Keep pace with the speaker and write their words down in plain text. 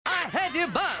hate you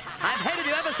both. I've hated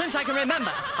you ever since I can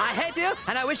remember. I hate you,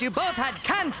 and I wish you both had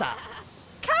cancer.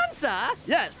 Cancer?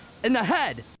 Yes, in the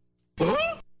head.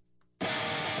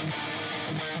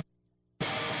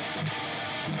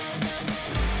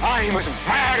 I'm as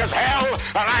mad as hell, and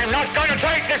I'm not going to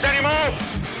take this anymore!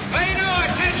 Pay no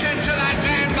attention to that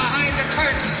man behind the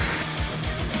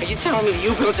curtain! Are you telling me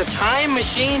you built a time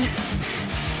machine?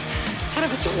 Out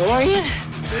of a DeLorean?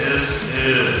 This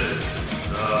is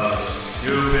the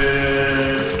Stupid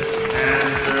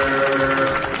Answer Show.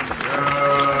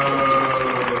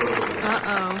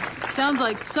 Uh-oh. Sounds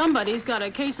like somebody's got a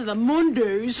case of the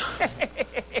Mondays.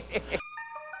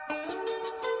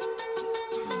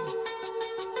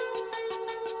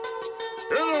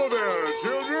 Hello there,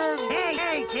 children!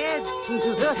 Hey, kids.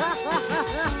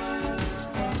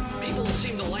 People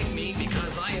seem to like me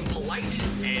because I am polite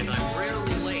and I'm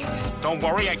rarely late. Don't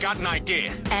worry, I got an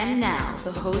idea. And now,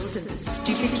 the host of the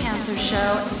Stupid Cancer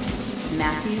Show,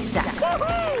 Matthew Zach. Not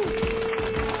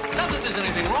that there's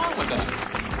anything wrong with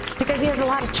that. Because he has a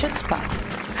lot of chutzpah.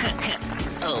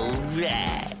 All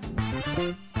right.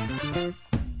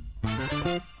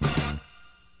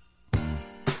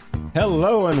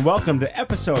 Hello and welcome to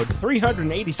episode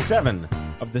 387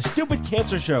 of the Stupid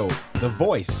Cancer Show, the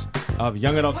voice of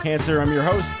young adult cancer. I'm your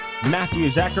host, Matthew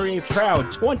Zachary, a proud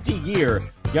 20-year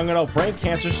young adult brain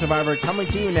cancer survivor, coming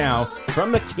to you now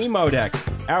from the chemo deck,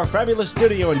 our fabulous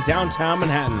studio in downtown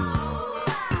Manhattan.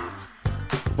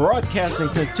 Broadcasting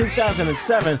since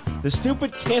 2007, the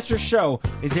Stupid Cancer Show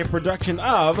is a production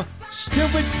of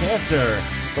Stupid Cancer,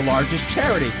 the largest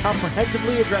charity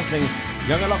comprehensively addressing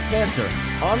young adult cancer,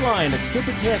 online at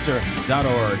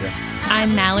stupidcancer.org.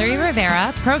 I'm Mallory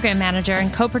Rivera, program manager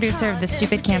and co-producer of the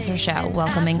Stupid Cancer Show,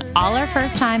 welcoming all our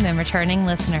first-time and returning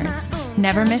listeners.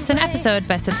 Never miss an episode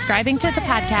by subscribing to the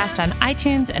podcast on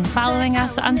iTunes and following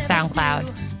us on SoundCloud.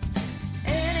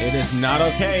 It is not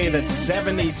okay that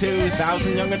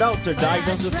 72,000 young adults are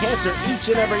diagnosed with cancer each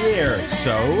and every year.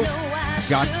 So,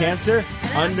 got cancer?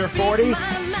 Under 40?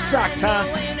 Sucks, huh?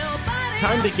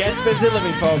 Time to get busy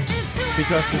living, folks,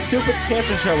 because the Stupid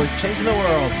Cancer Show is changing the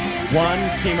world, one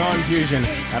chemo infusion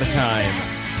at a time.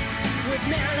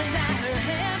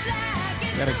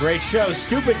 Got a great show,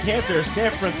 Stupid Cancer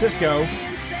San Francisco.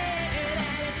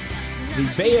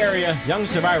 The Bay Area Young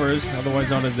Survivors, otherwise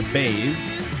known as the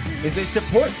Bays, is a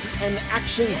support and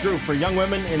action group for young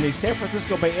women in the San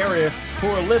Francisco Bay Area who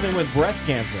are living with breast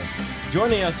cancer.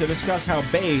 Joining us to discuss how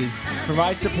Bays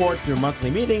provide support through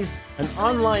monthly meetings, an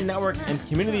online network, and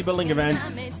community-building events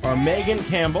are Meaghan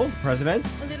Campbell, president,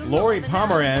 Laurie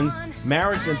Pomeranz,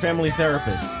 marriage and family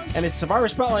therapist, and a survivor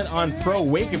spotlight on Pro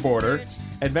Wakeboarder,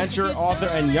 adventure author,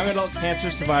 and young adult cancer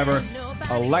survivor,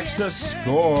 Alexa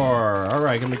Score. All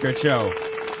right, gonna be a great show.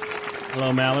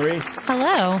 Hello, Mallory.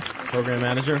 Hello. Program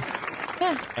manager.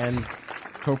 Yeah. And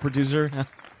co-producer.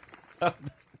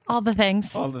 All the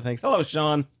things. All the things. Hello,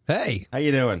 Sean. Hey. How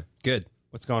you doing? Good.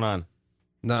 What's going on?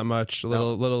 Not much. A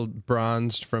little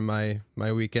bronzed from my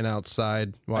weekend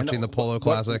outside watching the Polo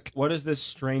Classic. What is this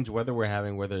strange weather we're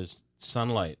having where there's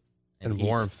sunlight and heat?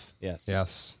 warmth? Yes.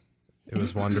 Yes. It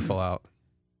was wonderful out.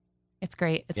 It's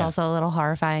great. It's also a little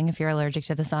horrifying if you're allergic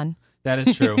to the sun. That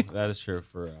is true. That is true.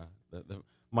 For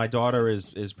my daughter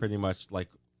is pretty much like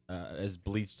as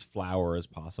bleached flour as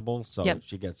possible, so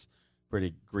she gets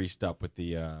pretty greased up with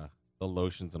the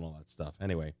lotions and all that stuff.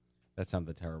 Anyway, that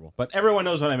sounded terrible, but everyone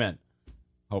knows what I meant.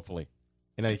 Hopefully,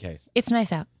 in any case, it's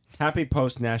nice out. Happy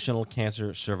post-National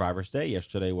Cancer Survivors Day.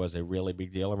 Yesterday was a really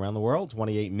big deal around the world.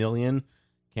 28 million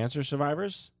cancer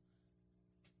survivors,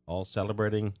 all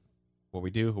celebrating what we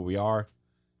do, who we are.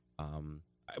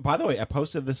 By the way, I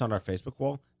posted this on our Facebook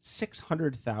wall.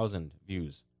 600,000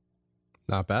 views.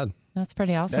 Not bad. That's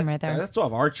pretty awesome right there. That's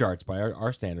off our charts by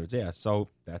our standards, yeah. So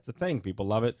that's the thing. People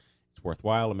love it. It's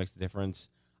worthwhile. It makes a difference.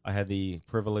 I had the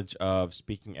privilege of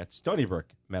speaking at Stony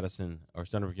Brook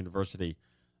University,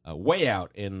 way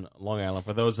out in Long Island.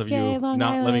 For those of you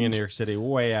not living in New York City,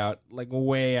 way out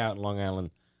in Long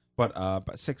Island. But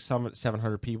about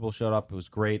 700 people showed up. It was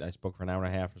great. I spoke for an hour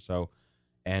and a half or so.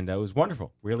 And it was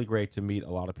wonderful. Really great to meet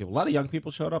a lot of people. A lot of young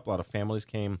people showed up. A lot of families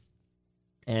came.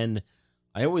 And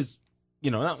I always,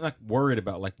 not worried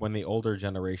about like when the older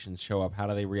generations show up, how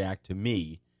do they react to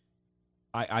me?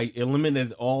 I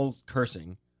eliminated all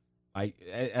cursing. We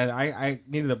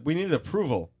needed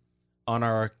approval on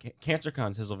our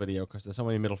CancerCon sizzle video because there's so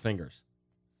many middle fingers.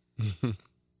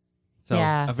 So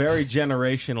a very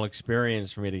generational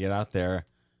experience for me to get out there.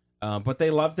 But they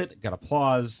loved it. Got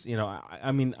applause.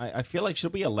 I feel like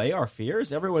should we allay our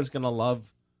fears? Everyone's going to love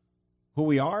who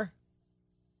we are.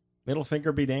 Middle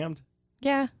finger be damned.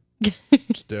 Yeah.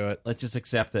 Let's do it. Let's just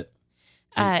accept it.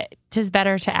 'Tis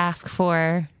better to ask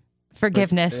for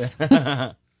forgiveness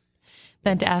than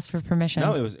to ask for permission.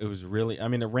 No, it was really. I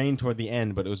mean, it rained toward the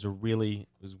end, but it was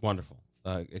wonderful,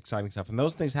 exciting stuff. And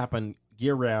those things happen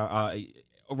year round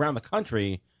around the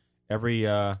country every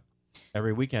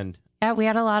weekend. Yeah, we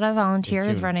had a lot of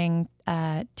volunteers running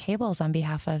tables on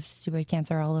behalf of stupid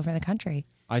cancer all over the country.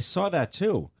 I saw that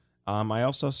too. I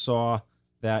also saw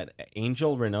that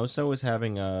Angel Reynoso is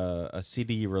having a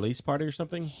CD release party or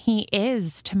something. He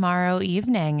is tomorrow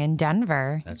evening in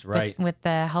Denver. That's right. With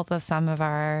the help of some of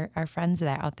our friends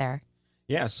out there.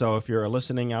 Yeah, so if you're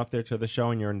listening out there to the show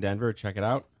and you're in Denver, check it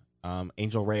out.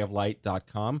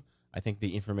 angelrayoflight.com. I think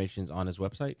the information's on his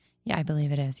website. Yeah, I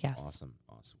believe it is, yes. Awesome,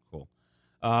 cool.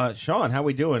 Sean, how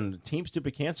we doing? Team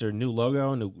Stupid Cancer, new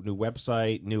logo, new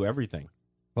website, new everything.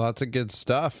 Lots of good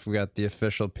stuff. We got the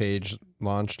official page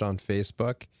launched on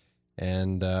Facebook,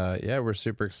 and we're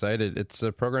super excited. It's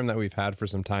a program that we've had for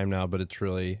some time now, but it's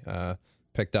really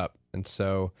picked up. And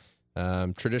so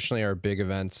traditionally our big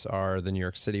events are the New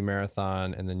York City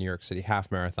Marathon and the New York City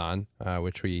Half Marathon,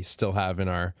 which we still have in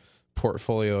our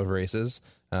portfolio of races,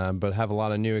 but have a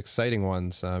lot of new exciting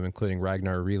ones, including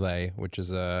Ragnar Relay, which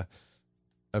is a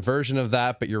version of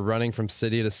that, but you're running from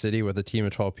city to city with a team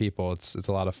of 12 people. It's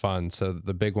a lot of fun. So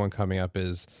the big one coming up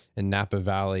is in Napa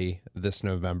Valley this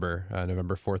November,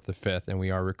 November 4th to 5th, and we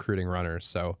are recruiting runners.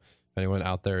 So if anyone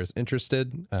out there is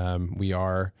interested, we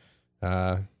are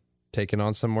taking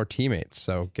on some more teammates.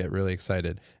 So get really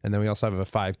excited. And then we also have a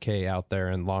 5K out there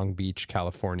in Long Beach,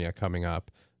 California coming up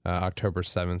October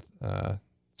 7th.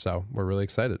 So we're really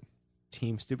excited.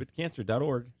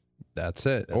 TeamStupidCancer.org. That's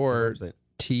it. Or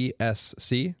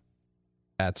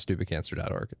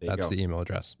TSC@stupidcancer.org. That's the email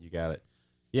address. You got it.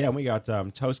 Yeah, and we got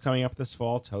Toast coming up this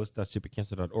fall.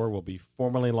 Toast.stupidcancer.org. We'll be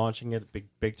formally launching it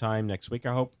big time next week,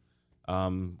 I hope.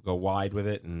 Go wide with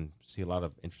it and see a lot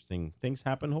of interesting things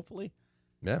happen, hopefully.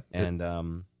 Yeah.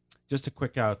 And just to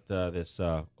quick out this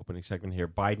opening segment here,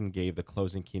 Biden gave the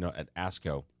closing keynote at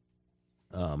ASCO,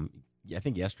 I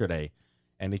think yesterday,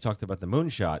 and he talked about the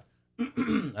moonshot.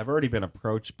 I've already been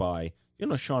approached by,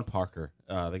 Sean Parker,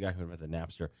 the guy who invented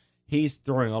Napster. He's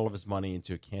throwing all of his money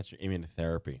into cancer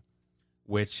immunotherapy,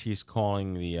 which he's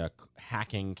calling the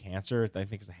hacking cancer. I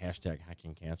think it's the hashtag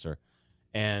hacking cancer.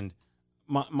 And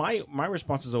my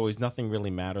response is always nothing really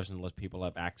matters unless people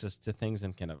have access to things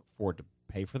and can afford to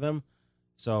pay for them.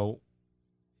 So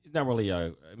it's not really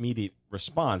an immediate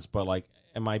response, but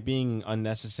am I being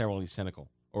unnecessarily cynical?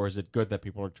 Or is it good that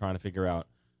people are trying to figure out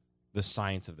the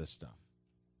science of this stuff?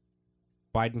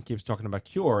 Biden keeps talking about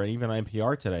cure, and even on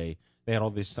NPR today, they had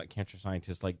all these cancer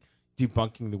scientists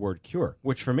debunking the word cure,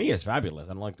 which for me is fabulous.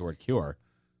 I don't like the word cure,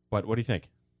 but what do you think?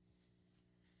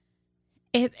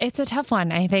 It's a tough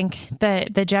one. I think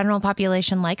the general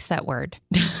population likes that word.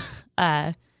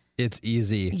 It's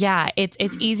easy. Yeah,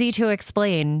 it's easy to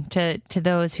explain to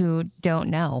those who don't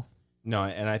know. No,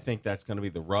 and I think that's going to be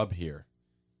the rub here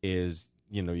is,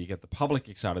 you get the public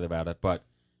excited about it, but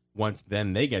once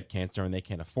then they get cancer and they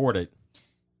can't afford it.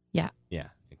 Yeah. Yeah,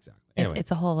 exactly. Anyway,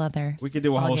 it's a whole other. We could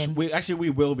do a whole. We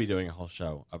will be doing a whole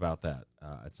show about that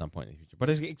at some point in the future. But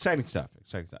it's exciting stuff.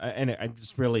 And I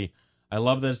just really, I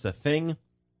love that it's a thing.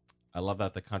 I love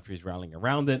that the country's rallying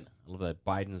around it. I love that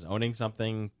Biden's owning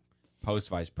something post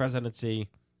vice presidency.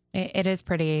 It is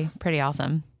pretty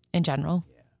awesome in general.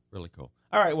 Yeah, really cool.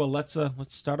 All right, well let's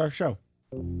start our show.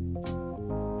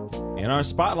 In our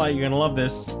spotlight, you're gonna love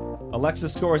this.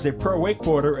 Alexis Score is a pro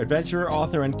wakeboarder, adventurer,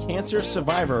 author, and cancer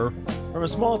survivor from a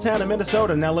small town in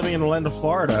Minnesota, now living in Orlando,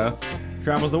 Florida.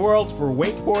 Travels the world for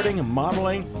wakeboarding,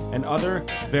 modeling, and other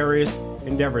various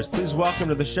endeavors. Please welcome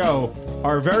to the show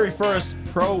our very first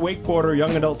pro wakeboarder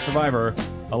young adult survivor,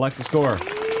 Alexis Score.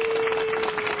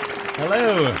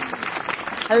 Hello.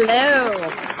 Hello.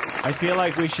 I feel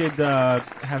like we should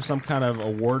have some kind of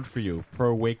award for you.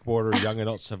 Pro wakeboarder, young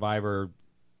adult survivor,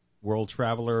 world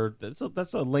traveler. That's a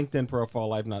LinkedIn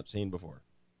profile I've not seen before.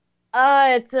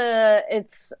 It's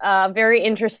a very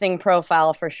interesting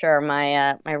profile for sure.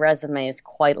 My resume is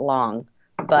quite long,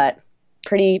 but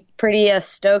pretty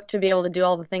stoked to be able to do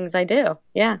all the things I do.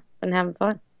 Yeah, been having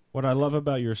fun. What I love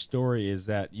about your story is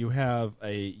that you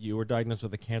were diagnosed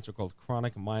with a cancer called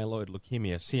chronic myeloid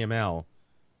leukemia, CML,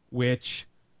 which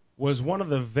was one of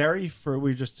the very first.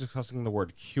 We were just discussing the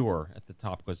word cure at the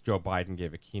top because Joe Biden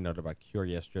gave a keynote about cure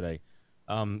yesterday.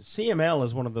 CML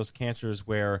is one of those cancers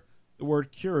where the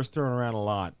word cure is thrown around a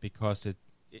lot because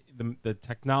the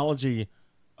technology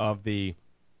of the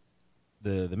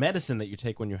medicine that you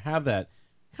take when you have that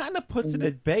kind of puts it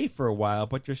at bay for a while,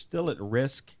 but you're still at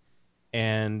risk.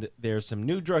 And there's some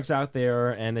new drugs out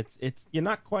there, and it's you're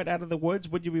not quite out of the woods.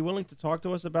 Would you be willing to talk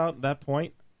to us about that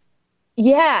point?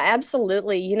 Yeah,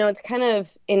 absolutely. It's kind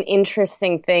of an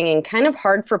interesting thing and kind of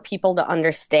hard for people to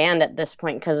understand at this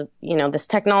point because, this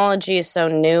technology is so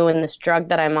new and this drug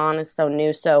that I'm on is so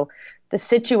new. So the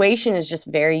situation is just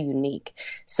very unique.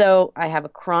 So I have a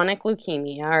chronic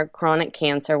leukemia or chronic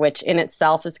cancer, which in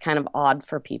itself is kind of odd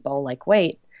for people. Like,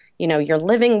 wait, you're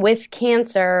living with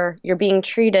cancer, you're being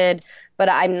treated, but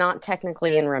I'm not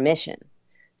technically in remission.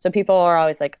 So people are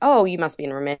always like, oh, you must be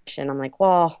in remission. I'm like,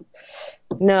 well,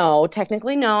 no,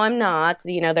 technically, no, I'm not.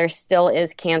 There still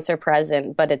is cancer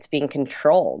present, but it's being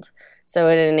controlled. So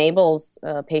it enables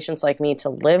patients like me to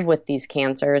live with these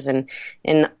cancers. And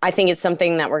I think it's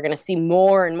something that we're going to see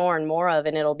more and more and more of,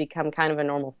 and it'll become kind of a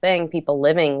normal thing, people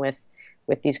living with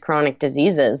these chronic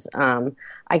diseases.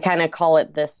 I kind of call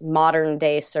it this modern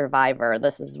day survivor.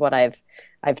 This is what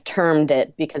I've termed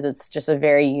it because it's just a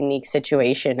very unique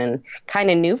situation and kind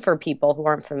of new for people who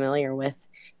aren't familiar with,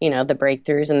 the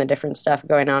breakthroughs and the different stuff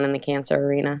going on in the cancer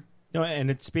arena.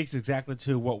 And it speaks exactly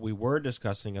to what we were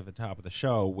discussing at the top of the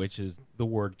show, which is the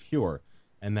word cure,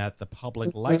 and that the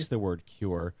public likes the word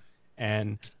cure.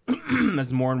 And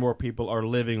as more and more people are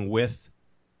living with,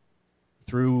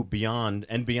 through, beyond,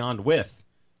 and beyond with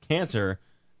cancer,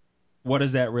 what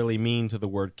does that really mean to the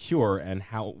word cure, and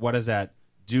what does that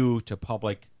do to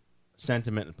public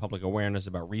sentiment and public awareness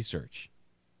about research?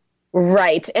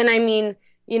 Right. And I mean,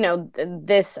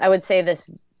 I would say this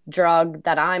drug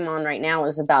that I'm on right now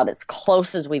is about as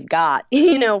close as we've got,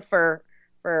 for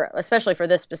especially for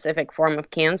this specific form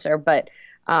of cancer. But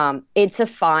it's a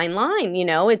fine line,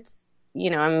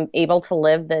 I'm able to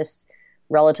live this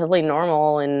relatively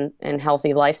normal and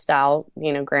healthy lifestyle.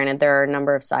 Granted, there are a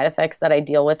number of side effects that I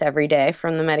deal with every day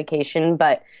from the medication,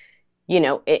 but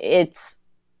it's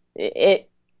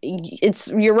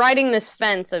you're riding this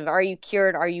fence of are you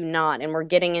cured, are you not? And we're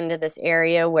getting into this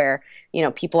area where,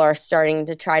 people are starting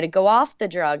to try to go off the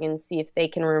drug and see if they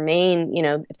can remain,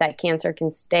 if that cancer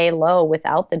can stay low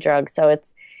without the drug. So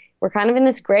we're kind of in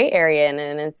this gray area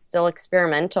and it's still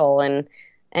experimental.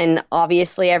 And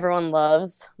obviously everyone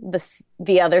loves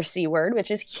the other C word,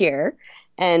 which is cure.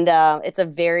 And it's a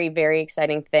very, very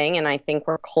exciting thing. And I think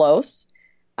we're close.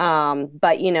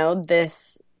 But,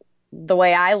 the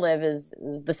way I live is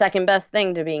the second best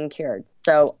thing to being cured.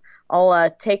 So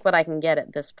I'll take what I can get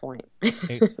at this point.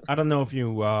 Hey, I don't know if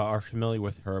you are familiar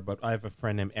with her, but I have a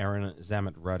friend named Erin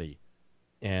Zamet Ruddy.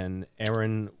 And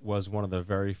Erin was one of the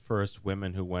very first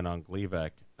women who went on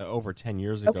Gleevec over 10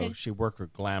 years ago. Okay. She worked for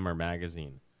Glamour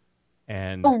magazine.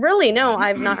 And oh, really? No,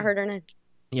 I've not heard her name.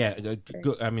 Yeah,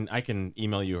 I mean, I can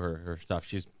email you her stuff.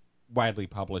 She's widely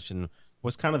published and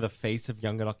was kind of the face of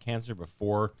young adult cancer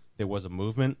before there was a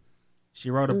movement. She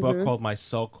wrote a book called My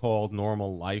So-Called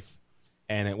Normal Life,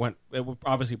 and it was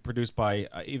obviously produced by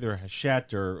either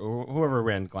Hachette or whoever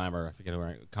ran Glamour. I forget who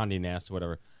ran Condé Nast or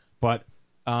whatever. But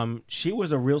she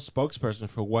was a real spokesperson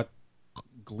for what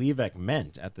Gleevec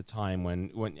meant at the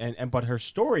time but her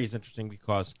story is interesting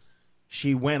because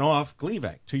she went off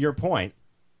Gleevec. To your point,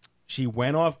 she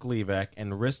went off Gleevec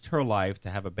and risked her life to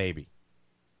have a baby.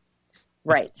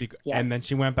 Right. Yes. Yes. And then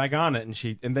she went back on it,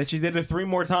 and then she did it 3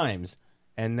 more times.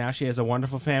 And now she has a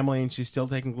wonderful family, and she's still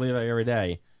taking Gleevec every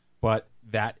day. But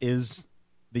that is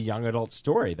the young adult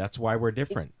story. That's why we're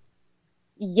different.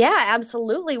 Yeah,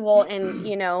 absolutely. Well, and,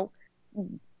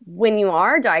 when you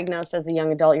are diagnosed as a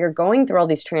young adult, you're going through all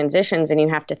these transitions, and you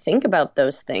have to think about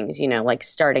those things, like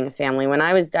starting a family. When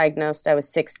I was diagnosed, I was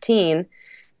 16,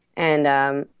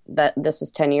 and this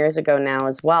was 10 years ago now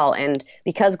as well. And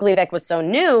because Gleevec was so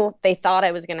new, they thought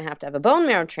I was going to have a bone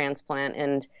marrow transplant.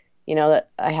 And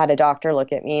I had a doctor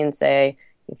look at me and say,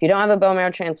 if you don't have a bone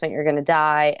marrow transplant, you're going to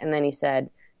die. And then he said,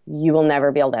 you will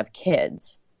never be able to have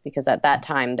kids. Because at that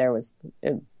time, there was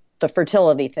the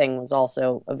fertility thing was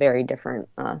also a very different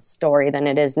story than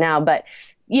it is now. But,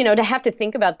 to have to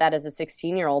think about that as a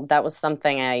 16-year-old, that was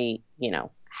something I,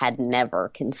 had never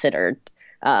considered,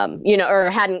 or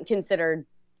hadn't considered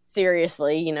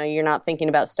seriously. You're not thinking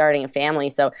about starting a family.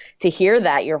 So to hear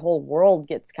that, your whole world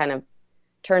gets kind of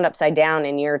turned upside down,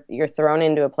 and you're thrown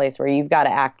into a place where you've got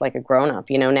to act like a grown-up.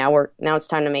 Now it's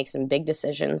time to make some big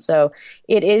decisions. So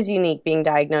it is unique being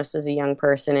diagnosed as a young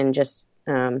person and just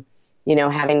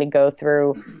having to go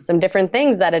through some different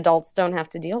things that adults don't have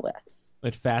to deal with.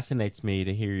 It fascinates me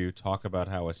to hear you talk about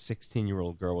how a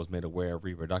 16-year-old girl was made aware of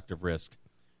reproductive risk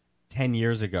 10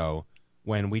 years ago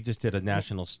when we just did a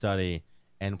national study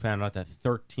and found out that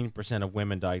 13% of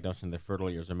women diagnosed in their fertile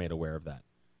years are made aware of that.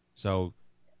 So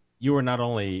you were not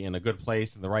only in a good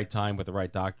place in the right time with the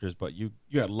right doctors, but you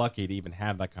got lucky to even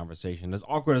have that conversation. As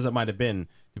awkward as it might have been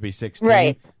to be 16,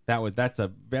 right.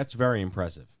 That's very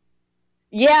impressive.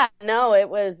 Yeah, no, it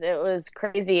was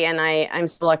crazy, and I'm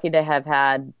so lucky to have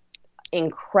had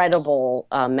incredible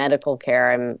medical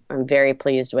care. I'm very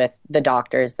pleased with the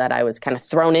doctors that I was kind of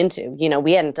thrown into.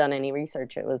 We hadn't done any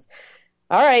research. It was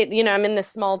all right. I'm in this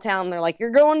small town. They're like,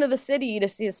 you're going to the city to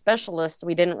see a specialist.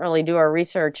 We didn't really do our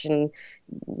research, and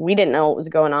we didn't know what was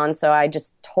going on. So I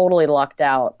just totally lucked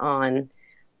out on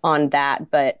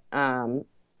that. But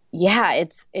yeah,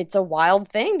 it's a wild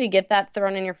thing to get that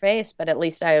thrown in your face. But at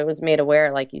least I was made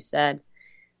aware, like you said.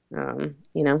 A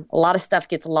lot of stuff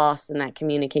gets lost in that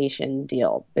communication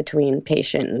deal between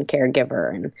patient and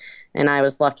caregiver, and I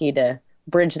was lucky to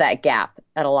bridge that gap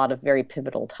at a lot of very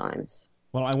pivotal times.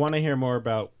 Well, I want to hear more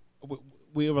about.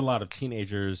 We have a lot of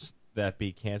teenagers that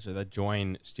beat cancer that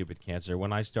join Stupid Cancer.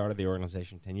 When I started the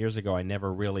organization 10 years ago, I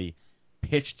never really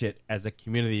pitched it as a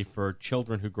community for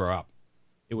children who grow up.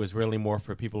 It was really more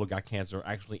for people who got cancer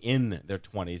actually in their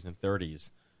 20s and 30s.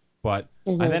 But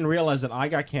I then realized that I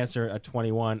got cancer at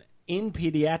 21 in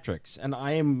pediatrics, and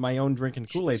I am my own drinking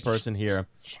Kool-Aid person here.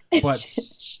 But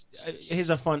here's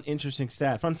a interesting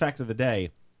stat. Fun fact of the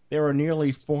day. There are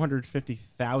nearly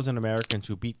 450,000 Americans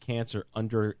who beat cancer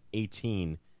under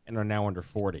 18 and are now under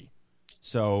 40.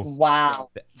 So wow,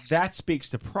 that speaks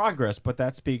to progress, but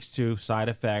that speaks to side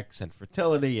effects and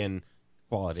fertility and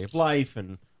quality of life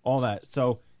and all that.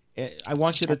 So I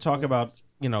want you to talk about,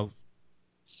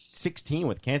 16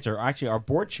 with cancer. Actually, our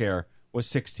board chair was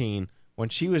 16 when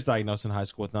she was diagnosed in high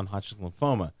school with non-Hodgkin's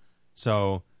lymphoma.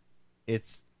 So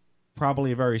it's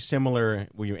probably very similar.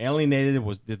 Were you alienated?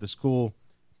 Did the school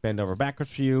bend over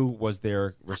backwards for you? Was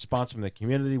there response from the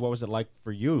community? What was it like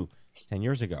for you 10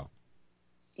 years ago?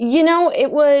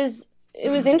 It was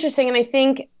interesting, and I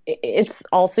think it's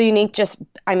also unique.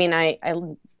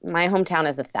 My hometown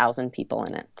has 1,000 people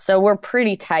in it, so we're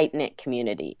pretty tight knit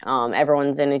community.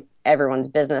 Everyone's in everyone's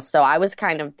business. So I was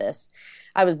kind of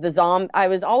I was the zombie. I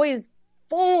was always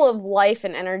full of life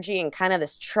and energy and kind of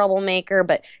this troublemaker,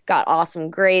 but got awesome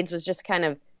grades. Was just kind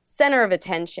of center of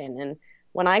attention. And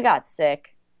when I got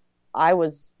sick, I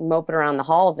was moping around the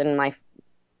halls, and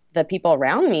the people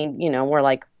around me,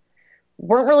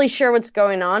 weren't really sure what's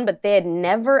going on, but they had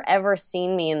never ever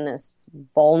seen me in this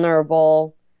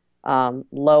vulnerable,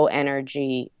 low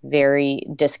energy, very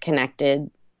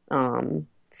disconnected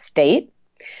state.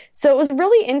 So it was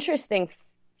really interesting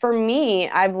for me.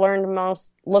 I've learned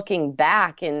most looking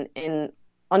back and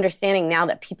understanding now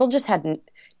that people just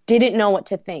didn't know what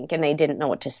to think, and they didn't know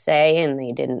what to say, and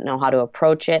they didn't know how to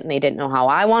approach it, and they didn't know how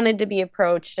I wanted to be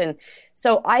approached. And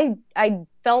so I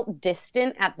felt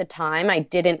distant at the time. I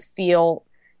didn't feel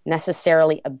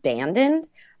necessarily abandoned,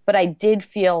 but I did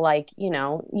feel like, you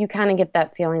kind of get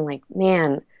that feeling like,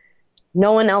 man,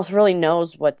 no one else really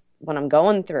knows what I'm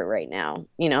going through right now,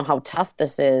 how tough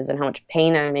this is and how much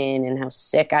pain I'm in and how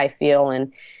sick I feel.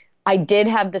 And I did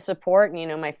have the support,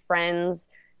 and, my friends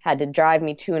had to drive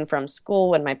me to and from school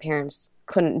when my parents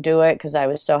couldn't do it because I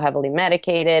was so heavily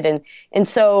medicated. And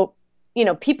so,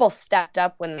 people stepped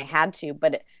up when they had to.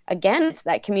 But again, it's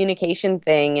that communication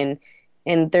thing,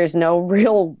 and there's no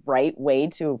real right way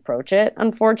to approach it,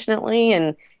 unfortunately.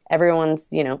 And everyone's,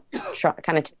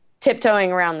 kind of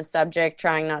tiptoeing around the subject,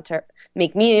 trying not to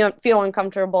make me feel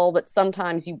uncomfortable. But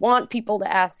sometimes you want people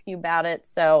to ask you about it.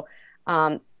 So,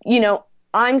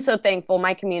 I'm so thankful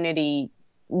my community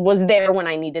was there when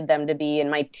I needed them to be. And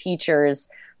my teachers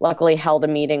luckily held a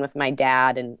meeting with my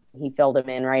dad, and he filled him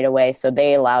in right away. So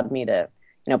they allowed me to,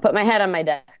 put my head on my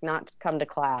desk, not come to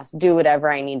class, do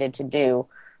whatever I needed to do,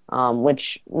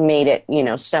 which made it,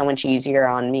 so much easier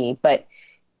on me. But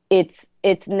it's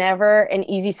never an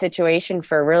easy situation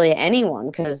for really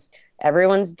anyone, because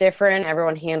everyone's different.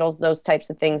 Everyone handles those types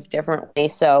of things differently.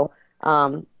 So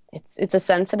it's a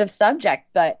sensitive subject,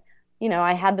 but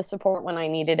I had the support when I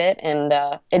needed it, and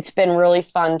it's been really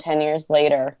fun 10 years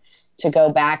later to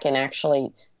go back and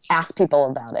actually ask people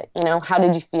about it. How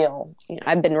did you feel?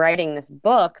 I've been writing this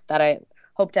book that I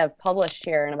hope to have published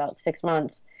here in about 6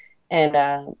 months,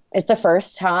 and it's the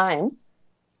first time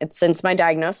since my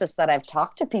diagnosis that I've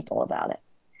talked to people about it.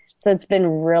 So it's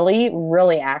been really,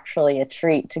 really actually a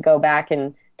treat to go back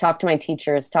and talk to my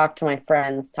teachers, talk to my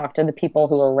friends, talk to the people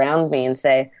who are around me and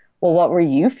say, well, what were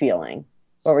you feeling?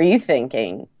 What were you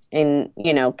thinking? And,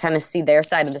 kind of see their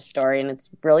side of the story. And it's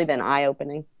really been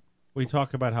eye-opening. We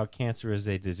talk about how cancer is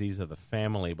a disease of the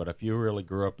family, but if you really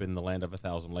grew up in the land of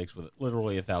 1,000 lakes with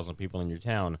literally 1,000 people in your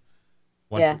town,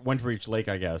 one for each lake,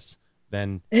 I guess,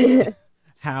 then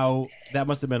how that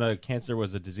must have been cancer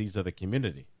was a disease of the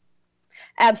community.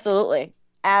 Absolutely.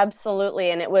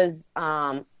 Absolutely. And it was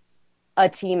a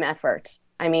team effort.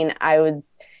 I mean, I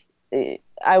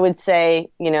would say,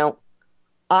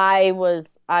 I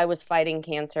was fighting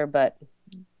cancer, but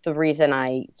the reason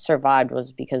I survived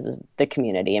was because of the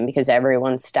community and because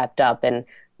everyone stepped up. And,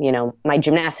 you know, my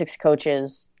gymnastics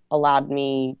coaches allowed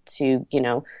me to, you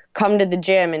know, come to the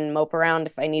gym and mope around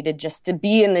if I needed, just to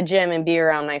be in the gym and be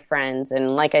around my friends.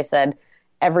 And like I said,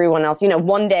 everyone else, you know,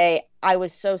 one day I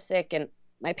was so sick and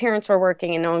my parents were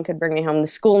working and no one could bring me home. The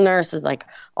school nurse is like,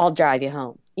 I'll drive you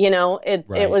home. You know, it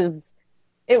was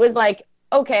like,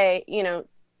 okay, you know,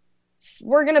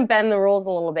 we're going to bend the rules a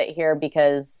little bit here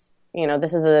because, you know,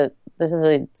 this is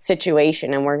a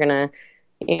situation and we're going to,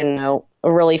 you know,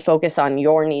 really focus on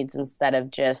your needs instead of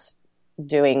just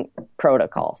doing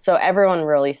protocol. So everyone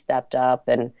really stepped up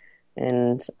and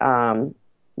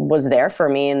was there for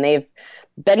me, and they've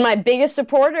been my biggest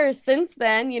supporters since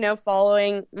then, you know,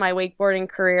 following my wakeboarding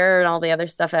career and all the other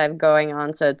stuff I have going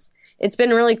on. So it's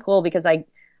been really cool because I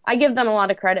give them a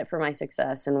lot of credit for my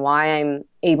success and why I'm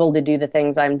able to do the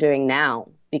things I'm doing now,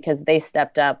 because they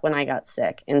stepped up when I got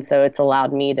sick. And so it's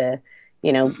allowed me to,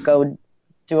 you know, go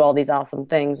do all these awesome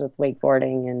things with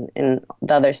wakeboarding and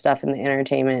the other stuff in the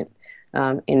entertainment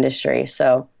industry.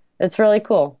 So it's really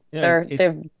cool. Yeah,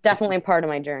 they're definitely part of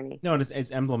my journey. No,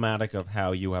 it's emblematic of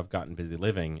how you have gotten busy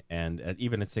living. And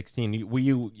even at 16,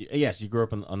 you grew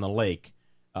up on the lake,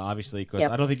 obviously, because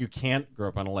I don't think you can't grow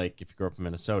up on a lake if you grew up in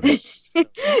Minnesota.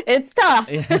 It's tough.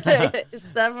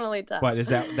 It's definitely tough. But is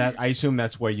that I assume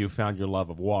that's where you found your love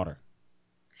of water.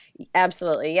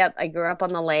 Absolutely. Yep. I grew up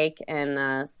on the lake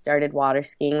and started water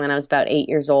skiing when I was about 8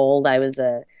 years old. I was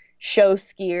a show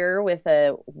skier with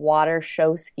a water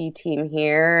show ski team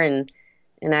here and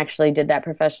actually did that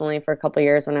professionally for a couple of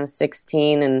years when I was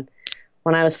 16. And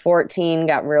when I was 14,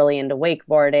 got really into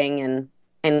wakeboarding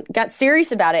and got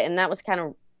serious about it. And that was kind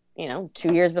of, you know,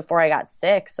 2 years before I got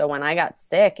sick. So when I got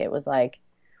sick, it was like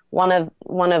one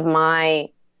of my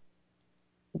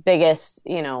biggest,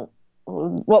 you know,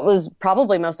 what was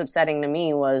probably most upsetting to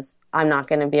me was I'm not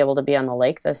going to be able to be on the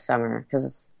lake this summer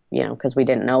because we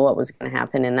didn't know what was going to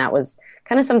happen. And that was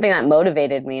kind of something that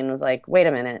motivated me and was like, wait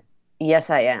a minute. Yes,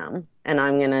 I am. And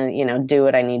I'm going to, you know, do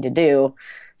what I need to do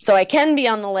so I can be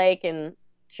on the lake. And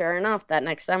sure enough, that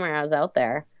next summer I was out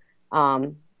there.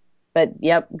 But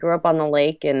yep, grew up on the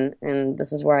lake and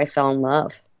this is where I fell in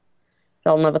love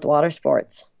with water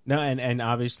sports. No, and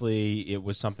obviously it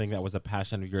was something that was a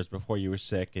passion of yours before you were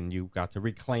sick, and you got to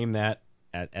reclaim that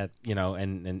at you know,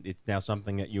 and it's now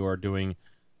something that you are doing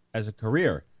as a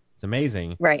career. It's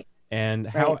amazing. Right. And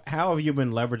how have you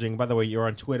been leveraging, by the way, you're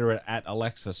on Twitter at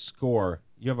Alexa Score.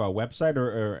 You have a website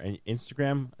or an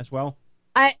Instagram as well?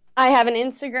 I have an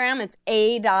Instagram. It's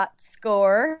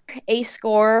a.score.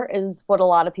 A-score is what a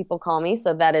lot of people call me.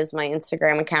 So that is my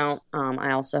Instagram account.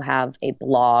 I also have a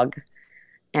blog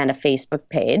and a Facebook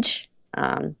page.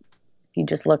 If you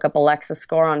just look up Alexa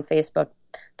Score on Facebook,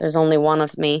 there's only one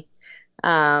of me.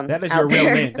 That is your real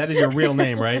name. That is your real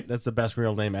name, right? That's the best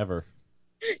real name ever.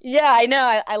 Yeah, I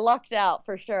know. I lucked out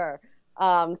for sure.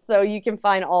 So you can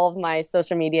find all of my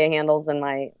social media handles and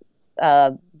my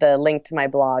the link to my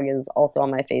blog is also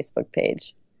on my Facebook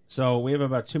page. So we have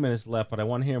about 2 minutes left, but I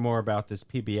want to hear more about this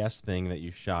PBS thing that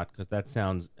you shot because that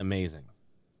sounds amazing.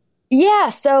 Yeah,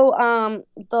 so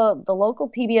the local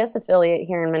PBS affiliate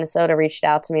here in Minnesota reached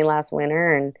out to me last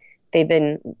winter, and they've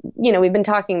been, you know, we've been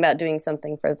talking about doing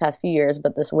something for the past few years,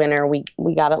 but this winter we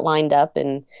got it lined up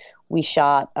and we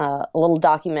shot a little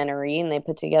documentary, and they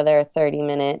put together a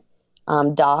 30-minute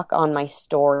doc on my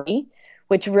story,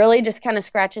 which really just kind of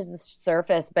scratches the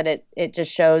surface, but it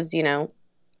just shows, you know,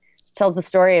 tells the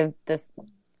story of this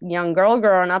young girl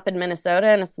growing up in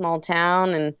Minnesota in a small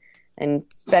town and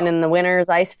spending the winters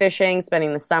ice fishing,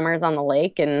 spending the summers on the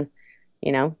lake, and,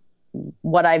 you know,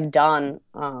 what I've done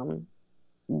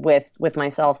with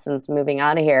myself since moving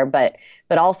out of here. But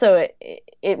also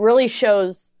it really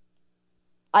shows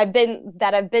I've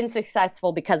been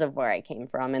successful because of where I came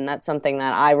from, and that's something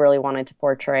that I really wanted to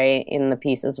portray in the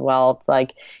piece as well. It's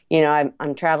like, you know,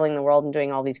 I'm traveling the world and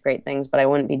doing all these great things, but I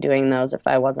wouldn't be doing those if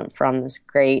I wasn't from this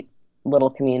great little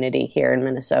community here in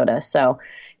Minnesota. So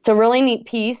it's a really neat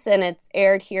piece, and it's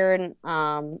aired here in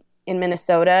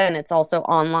Minnesota, and it's also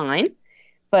online,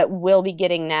 but we'll be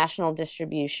getting national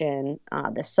distribution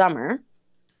this summer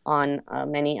on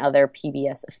many other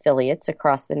PBS affiliates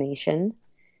across the nation.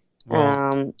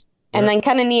 Wow. And then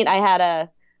kind of neat, I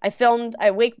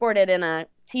wakeboarded in a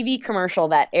TV commercial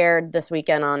that aired this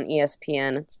weekend on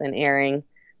ESPN. It's been airing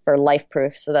for Life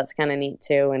Proof, so that's kind of neat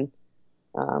too, and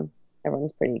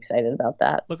everyone's pretty excited about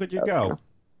that. Look at you go.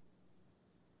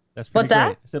 That's pretty What's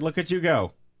great. that? I said, look at you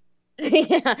go.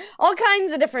 Yeah, all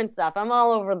kinds of different stuff. I'm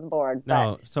all over the board.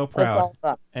 No, so proud. It's all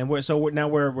fun. And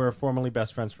we're formally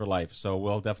best friends for life. So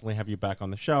we'll definitely have you back on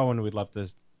the show, and we'd love to.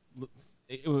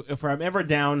 If I'm ever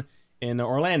down in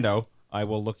Orlando, I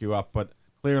will look you up. But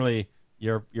clearly,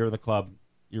 you're the club.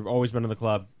 You've always been in the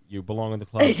club. You belong in the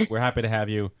club. We're happy to have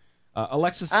you.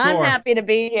 Alexis Score. I'm happy to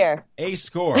be here. A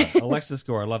Score. Alexis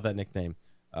Score. I love that nickname.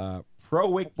 Pro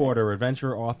Wakeboarder,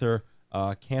 adventurer, author,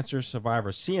 cancer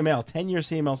survivor, CML, 10-year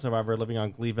CML survivor living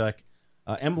on Gleevec,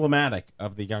 emblematic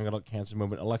of the young adult cancer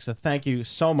movement. Alexa, thank you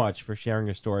so much for sharing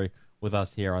your story with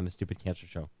us here on the Stupid Cancer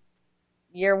Show.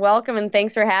 You're welcome, and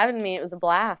thanks for having me. It was a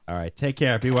blast. All right, take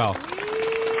care. Be well.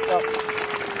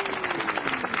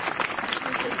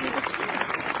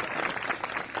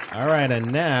 All right,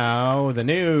 and now the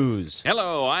news.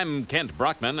 Hello, I'm Kent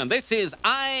Brockman, and this is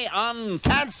Eye on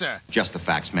Cancer. Just the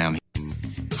facts, ma'am.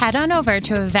 Head on over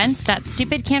to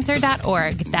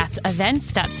events.stupidcancer.org. That's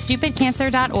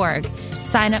events.stupidcancer.org.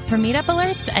 Sign up for meetup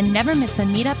alerts and never miss a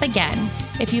meetup again.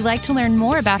 If you'd like to learn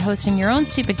more about hosting your own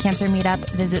Stupid Cancer meetup,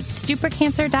 visit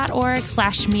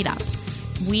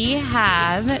stupidcancer.org/meetup. We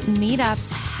have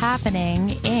meetups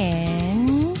happening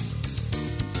in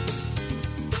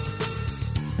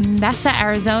Mesa,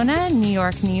 Arizona, New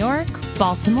York,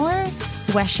 Baltimore,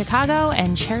 West Chicago,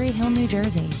 and Cherry Hill, New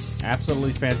Jersey.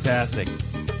 Absolutely fantastic.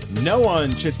 No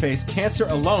one should face cancer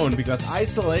alone because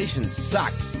isolation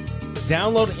sucks.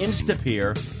 Download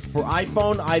Instapeer for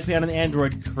iPhone, iPad, and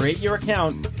Android. Create your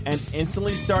account and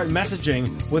instantly start messaging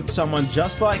with someone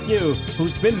just like you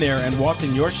who's been there and walked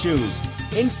in your shoes.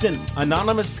 Instant,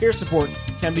 anonymous peer support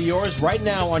can be yours right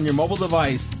now on your mobile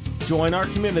device. Join our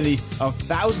community of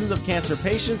thousands of cancer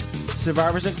patients,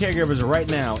 survivors, and caregivers right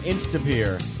now.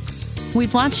 Instapeer.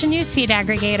 We've launched a newsfeed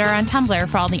aggregator on Tumblr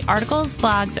for all the articles,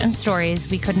 blogs, and stories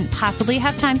we couldn't possibly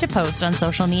have time to post on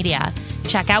social media.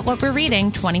 Check out what we're reading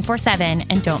 24/7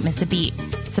 and don't miss a beat.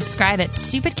 Subscribe at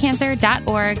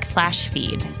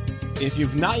stupidcancer.org/feed. If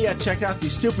you've not yet checked out the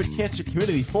Stupid Cancer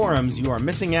community forums, you are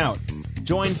missing out.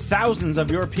 Join thousands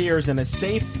of your peers in a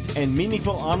safe and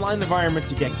meaningful online environment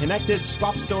to get connected,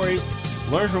 swap stories,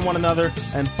 learn from one another,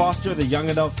 and foster the young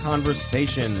adult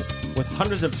conversation. With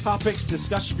hundreds of topics,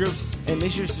 discussion groups, and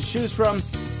issues to choose from,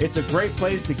 it's a great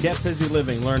place to get busy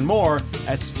living. Learn more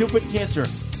at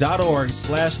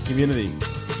stupidcancer.org/community.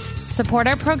 Support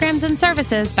our programs and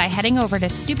services by heading over to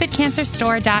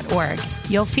stupidcancerstore.org.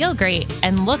 You'll feel great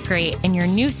and look great in your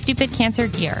new Stupid Cancer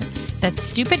gear. That's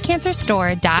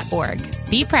stupidcancerstore.org.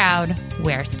 Be proud,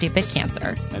 wear Stupid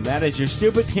Cancer. And that is your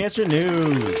Stupid Cancer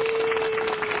news.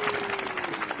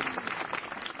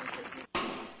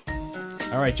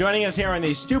 All right, joining us here on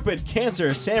the Stupid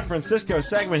Cancer San Francisco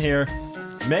segment here,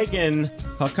 Meaghan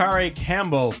Calcari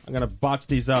Campbell. I'm going to box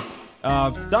these up.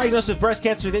 Diagnosed with breast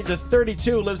cancer at the age of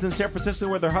 32, lives in San Francisco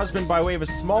with her husband by way of a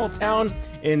small town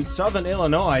in southern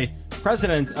Illinois.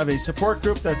 President of a support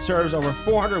group that serves over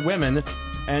 400 women.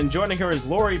 And joining her is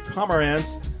Laurie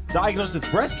Pomeranz, diagnosed with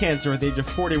breast cancer at the age of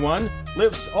 41,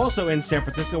 lives also in San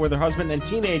Francisco with her husband and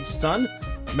teenage son,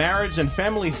 marriage and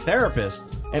family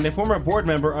therapist, and a former board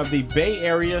member of the Bay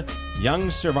Area Young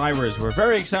Survivors. We're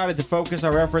very excited to focus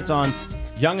our efforts on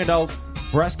young adult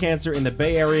breast cancer in the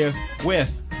Bay Area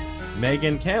with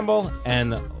Meaghan Campbell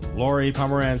and Laurie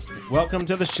Pomeranz. Welcome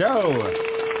to the show.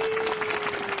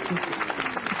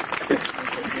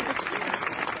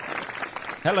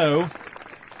 Hello.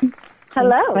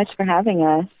 Hello. Thanks so much for having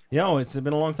us. It's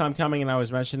been a long time coming, and I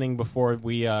was mentioning before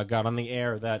we got on the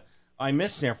air that I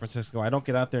miss San Francisco. I don't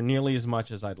get out there nearly as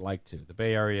much as I'd like to. The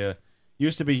Bay Area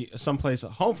used to be someplace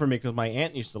at home for me because my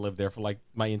aunt used to live there for like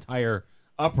my entire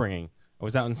upbringing. I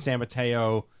was out in San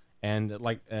Mateo and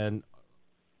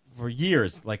for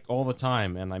years, like all the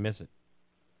time, and I miss it.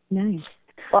 Nice.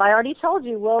 Well, I already told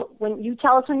you. When you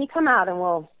tell us when you come out, and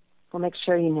we'll make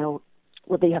sure you know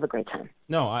that you have a great time.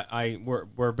 No,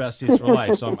 we're besties for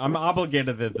life, so I'm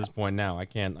obligated at this point now. I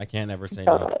can't ever say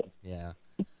no. Yeah.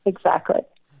 Exactly.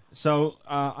 So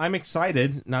I'm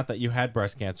excited, not that you had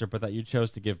breast cancer, but that you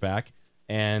chose to give back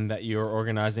and that you're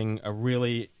organizing a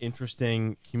really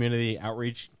interesting community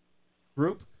outreach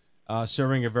group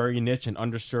serving a very niche and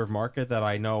underserved market that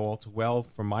I know all too well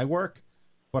from my work.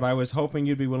 But I was hoping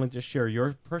you'd be willing to share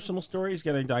your personal stories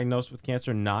getting diagnosed with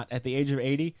cancer not at the age of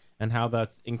 80 and how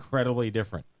that's incredibly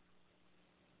different.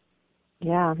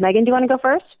 Yeah. Meaghan, do you want to go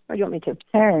first or do you want me to?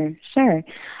 Sure.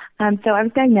 So I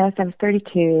was diagnosed. I was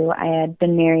 32. I had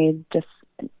been married just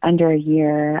under a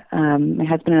year. My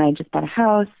husband and I just bought a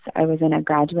house. I was in a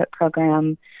graduate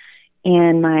program,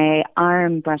 and my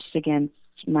arm brushed against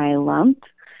my lump,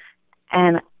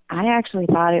 and I actually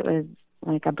thought it was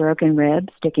like a broken rib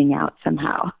sticking out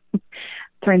somehow.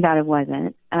 Turns out it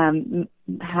wasn't.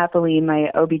 Happily,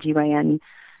 my OBGYN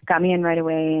got me in right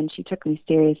away, and she took me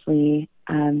seriously,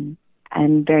 and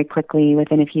very quickly,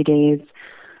 within a few days,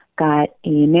 got a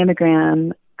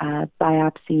mammogram, a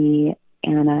biopsy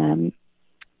and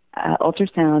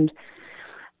ultrasound,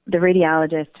 the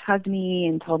radiologist hugged me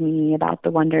and told me about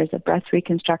the wonders of breast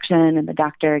reconstruction, and the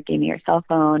doctor gave me her cell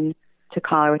phone to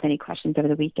call her with any questions over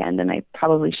the weekend. And I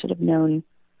probably should have known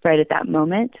right at that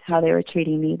moment how they were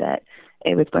treating me that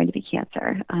it was going to be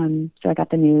cancer. So I got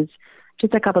the news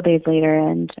just a couple days later,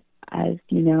 and as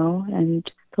you know, and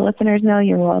the listeners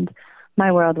know,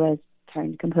 my world was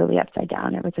turned completely upside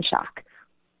down. It was a shock.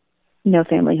 No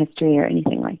family history or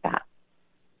anything like that.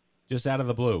 Just out of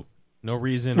the blue. No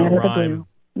reason, no rhyme,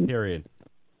 period.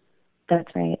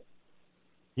 That's right.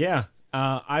 Yeah.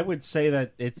 I would say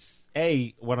that it's,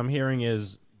 what I'm hearing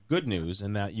is good news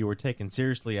in that you were taken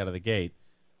seriously out of the gate.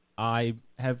 I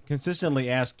have consistently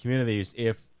asked communities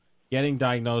if getting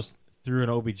diagnosed through an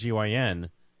OBGYN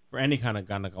for any kind of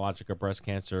gynecologic or breast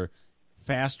cancer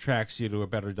fast tracks you to a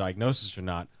better diagnosis or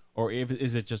not, or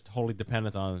is it just wholly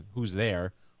dependent on who's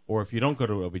there, or if you don't go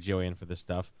to an OBGYN for this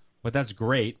stuff. But that's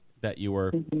great that you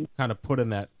were kind of put in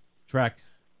that track.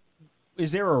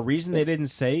 Is there a reason they didn't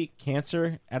say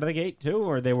cancer out of the gate too,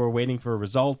 or they were waiting for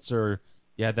results, or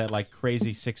you had that like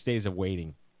crazy 6 days of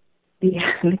waiting?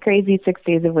 Yeah, the crazy 6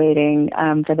 days of waiting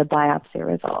for the biopsy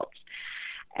results.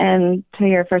 And to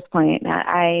your first point,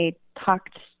 I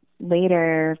talked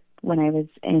later when I was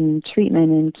in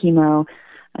treatment and chemo.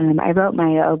 I wrote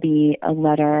my OB a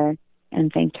letter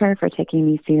and thanked her for taking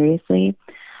me seriously.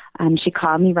 She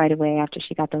called me right away after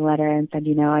she got the letter and said,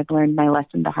 I've learned my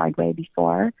lesson the hard way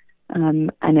before,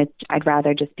 and I'd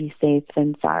rather just be safe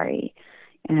than sorry.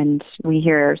 And we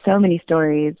hear so many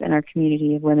stories in our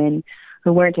community of women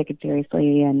who weren't taken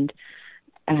seriously and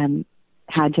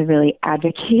had to really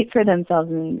advocate for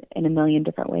themselves in a million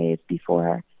different ways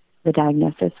before the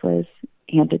diagnosis was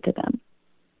handed to them.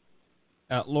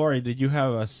 Laurie, did you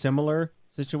have a similar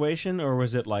situation, or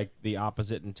was it like the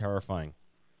opposite and terrifying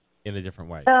in a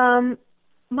different way?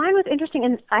 Mine was interesting,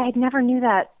 and I had never knew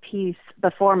that piece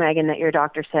before, Meaghan, that your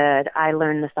doctor said, I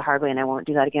learned this the hard way and I won't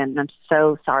do that again. And I'm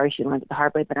so sorry she learned it the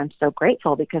hard way, but I'm so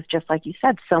grateful because just like you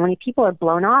said, so many people are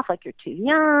blown off like you're too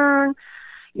young,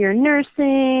 you're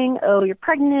nursing, oh, you're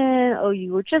pregnant, oh,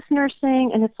 you were just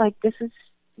nursing. And it's like,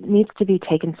 needs to be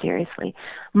taken seriously.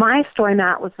 My story,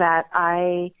 Matt, was that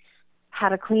I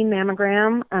had a clean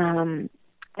mammogram,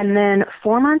 and then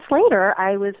 4 months later,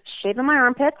 I was shaving my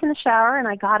armpits in the shower, and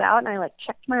I got out and I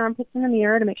checked my armpits in the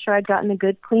mirror to make sure I'd gotten a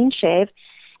good clean shave,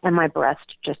 and my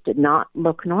breast just did not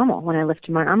look normal when I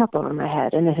lifted my arm up over my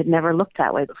head, and it had never looked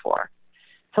that way before.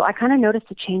 So I kind of noticed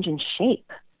a change in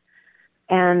shape,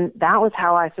 and that was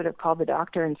how I sort of called the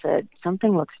doctor and said,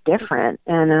 something looks different,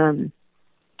 and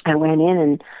I went in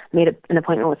and made an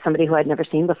appointment with somebody who I'd never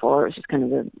seen before. It was just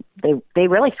kind of they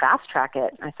really fast track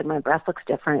it. I said, my breast looks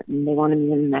different, and they wanted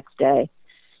me in the next day.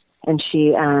 And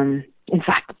she, in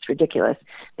fact, it's ridiculous.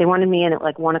 They wanted me in at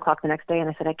 1:00 the next day, and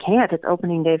I said, I can't. It's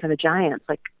opening day for the Giants.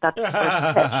 That's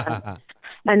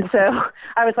and so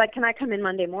I was like, can I come in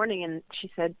Monday morning? And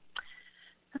she said,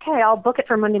 okay, I'll book it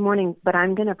for Monday morning, but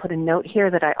I'm going to put a note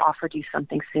here that I offered you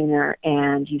something sooner,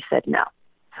 and you said no.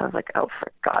 So I was like, oh,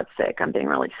 for God's sake, I'm being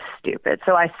really stupid.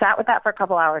 So I sat with that for a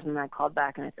couple hours, and then I called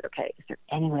back, and I said, okay, is there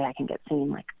any way I can get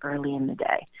seen early in the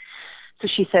day? So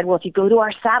she said, well, if you go to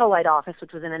our satellite office,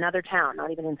 which was in another town,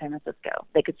 not even in San Francisco,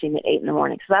 they could see me at 8 in the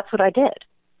morning. So that's what I did.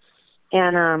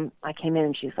 And I came in,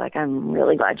 and she's like, I'm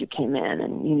really glad you came in,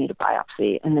 and you need a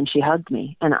biopsy. And then she hugged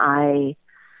me, and I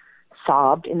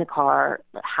sobbed in the car,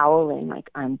 howling like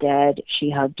I'm dead. She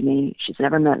hugged me. She's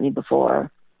never met me before.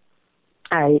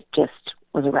 I just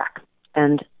was a wreck.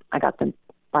 And I got the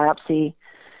biopsy.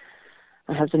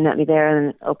 My husband met me there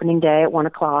on opening day at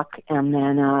 1:00, and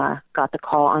then got the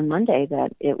call on Monday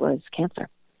that it was cancer.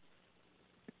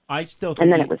 I still think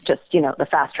and then it was just, the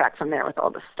fast track from there with all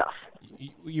this stuff.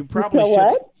 You probably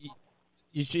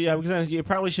should. You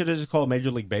probably should have just called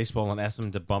Major League Baseball and asked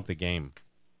them to bump the game.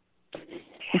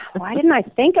 Why didn't I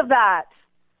think of that?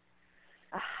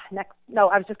 No,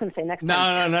 I was just going to say next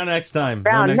time. No, next time.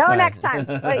 Next time.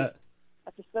 Wait. I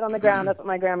have to sit on the ground. That's what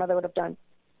my grandmother would have done.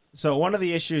 So one of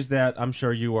the issues that I'm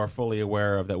sure you are fully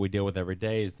aware of that we deal with every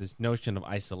day is this notion of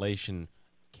isolation.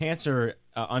 Cancer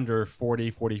under 40,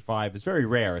 45 is very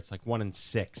rare. It's like 1 in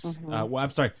 6.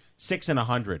 Mm-hmm. 6 in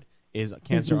 100 is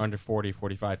cancer under 40,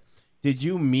 45. Did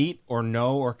you meet or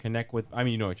know or connect with,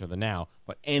 you know each other now,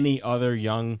 but any other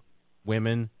young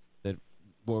women that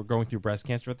were going through breast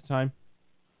cancer at the time?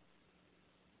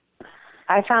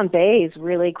 I found bays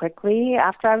really quickly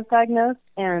after I was diagnosed,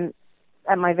 and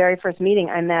at my very first meeting,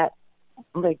 I met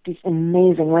these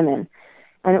amazing women,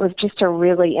 and it was just a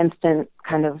really instant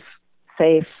kind of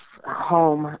safe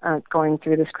home going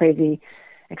through this crazy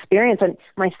experience. And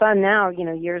my son now,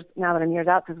 now that I'm years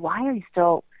out, says, why are you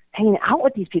still hanging out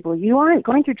with these people? You aren't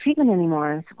going through treatment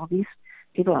anymore. And I said, well, these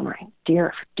people are my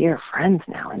dear, dear friends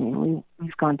now. I mean,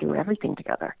 we've gone through everything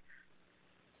together.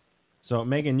 So,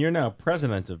 Meaghan, you're now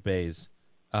president of Bays.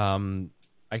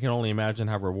 I can only imagine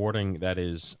how rewarding that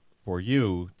is for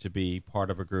you to be part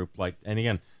of a group like, and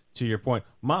again, to your point,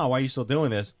 Ma, why are you still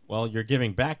doing this? Well, you're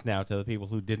giving back now to the people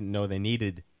who didn't know they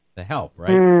needed the help, right?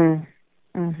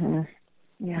 Mm-hmm.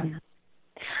 Yeah.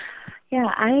 Yeah,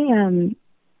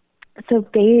 so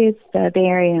Bays, the Bay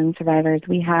Area Young Survivors,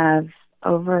 we have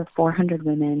over 400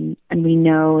 women, and we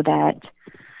know that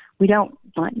we don't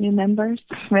want new members,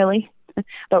 really,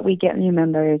 but we get new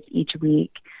members each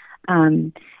week.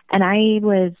 And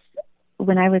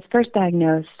when I was first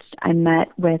diagnosed, I met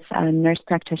with a nurse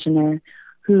practitioner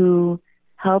who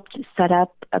helped set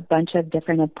up a bunch of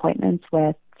different appointments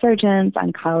with surgeons,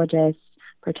 oncologists,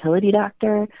 fertility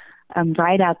doctor,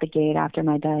 right out the gate after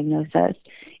my diagnosis.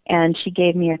 And she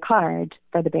gave me a card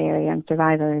for the Bay Area Young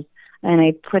Survivors, and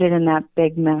I put it in that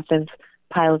big, massive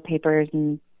pile of papers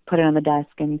and put it on the desk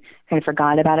and kind of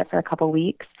forgot about it for a couple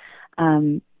weeks.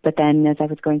 But then as I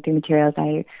was going through materials,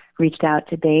 I reached out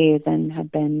to Bays and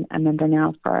have been a member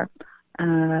now for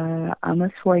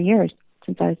almost 4 years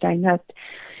since I was diagnosed.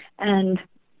 And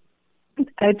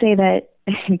I would say that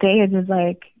Bays is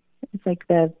it's like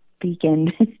the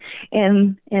beacon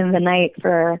in the night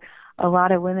for a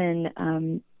lot of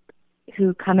women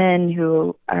who come in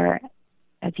who are,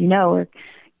 as you know,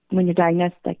 when you're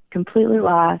diagnosed, like completely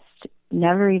lost,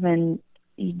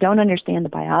 you don't understand the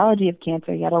biology of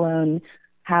cancer, yet alone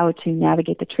how to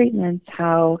navigate the treatments,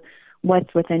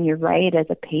 what's within your right as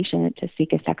a patient to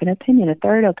seek a second opinion, a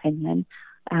third opinion,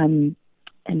 and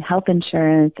health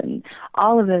insurance and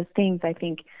all of those things. I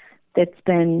think that's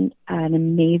been an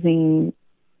amazing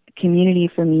community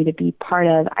for me to be part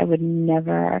of. I would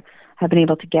never have been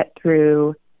able to get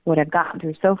through what I've gotten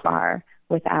through so far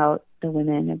without the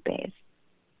women of Bays.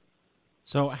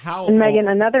 So how... And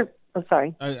Meaghan,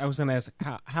 sorry. I was going to ask,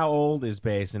 how old is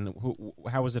Bays and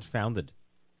how was it founded?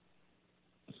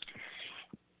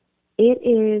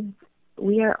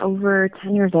 We are over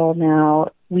 10 years old now.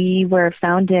 We were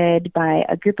founded by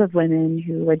a group of women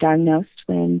who were diagnosed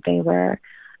when they were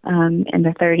in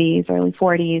their 30s, early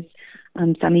 40s,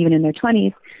 some even in their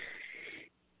 20s.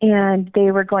 And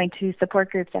they were going to support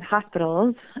groups at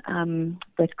hospitals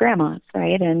with grandmas,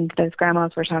 right? And those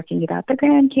grandmas were talking about their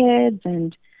grandkids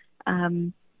and,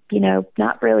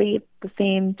 not really the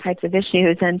same types of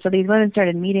issues. And so these women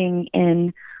started meeting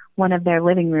in one of their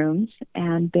living rooms,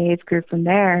 and Bays grew from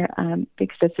there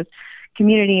because it's this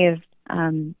community of,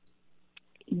 none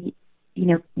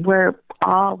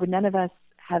of us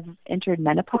have entered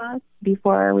menopause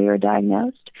before we were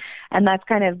diagnosed. And that's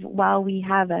kind of, while we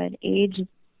have an age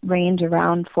range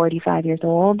around 45 years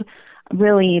old,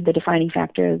 really the defining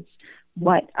factor is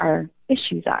what our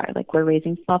issues are. Like, we're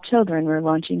raising small children, we're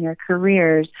launching our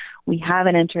careers, we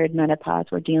haven't entered menopause,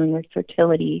 we're dealing with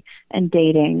fertility and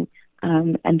dating,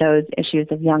 and those issues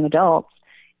of young adults.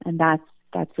 And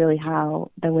that's really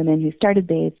how the women who started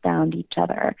Bays found each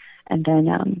other. And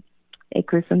then it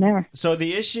grew from there. So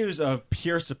the issues of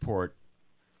peer support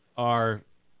are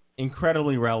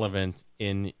incredibly relevant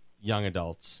in young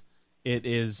adults. It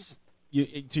is,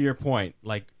 to your point,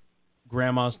 like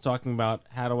grandma's talking about,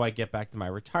 how do I get back to my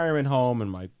retirement home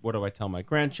and what do I tell my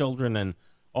grandchildren and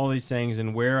all these things,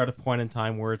 and we're at a point in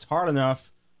time where it's hard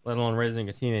enough, let alone raising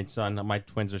a teenage son. My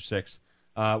twins are 6.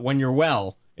 When you're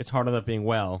well, it's hard enough being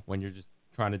well when you're just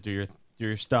trying to do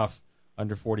your stuff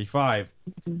under 45.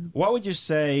 Mm-hmm. What would you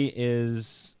say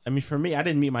is, for me, I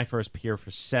didn't meet my first peer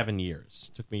for 7 years.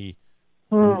 It took me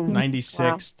from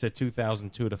 96 to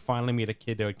 2002 to finally meet a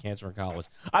kid who had cancer in college.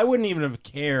 I wouldn't even have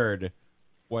cared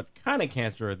what kind of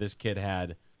cancer this kid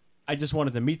had. I just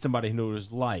wanted to meet somebody who knew what it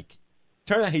was like.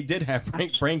 Turned out he did have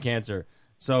brain cancer,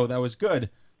 so that was good.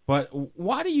 But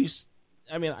why do you,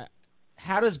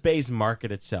 how does Bays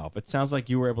market itself? It sounds like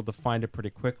you were able to find it pretty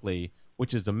quickly,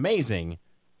 which is amazing,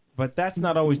 but that's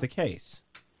not always the case.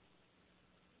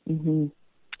 Mm-hmm.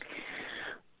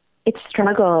 It's a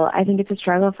struggle. I think it's a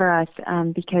struggle for us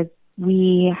because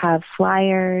we have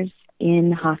flyers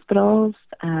in hospitals.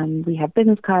 We have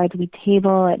business cards. We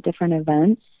table at different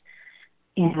events.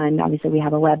 And obviously we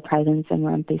have a web presence, and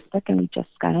we're on Facebook, and we just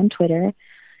got on Twitter.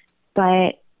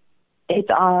 But it's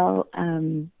all,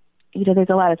 there's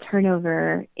a lot of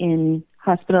turnover in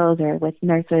hospitals or with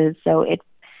nurses. So it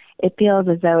feels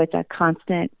as though it's a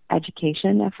constant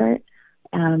education effort.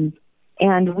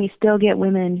 And we still get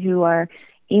women who are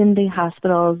in the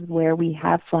hospitals where we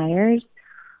have flyers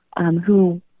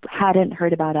who hadn't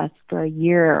heard about us for a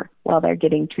year while they're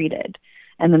getting treated.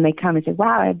 And then they come and say,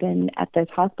 wow, I've been at this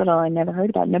hospital. I never heard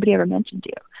about it. Nobody ever mentioned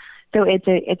you. So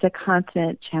it's a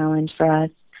constant challenge for us.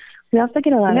 We also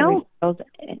get a lot of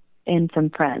referrals in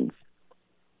from friends.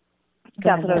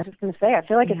 That's what I was just going to say. I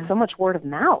feel like it's so much word of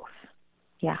mouth.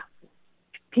 Yeah.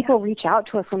 People reach out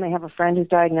to us when they have a friend who's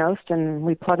diagnosed, and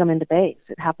we plug them into base.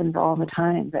 It happens all the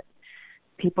time. But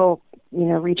people,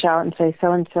 reach out and say,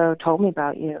 so-and-so told me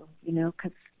about you,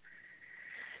 because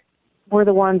we're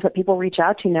the ones that people reach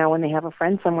out to now when they have a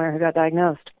friend somewhere who got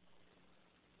diagnosed.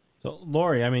 So,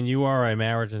 Laurie, I mean, you are a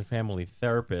marriage and family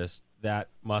therapist. That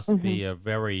must be a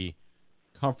very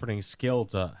comforting skill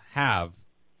to have.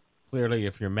 Clearly,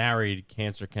 if you're married,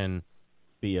 cancer can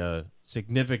be a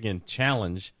significant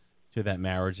challenge to that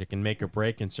marriage. It can make or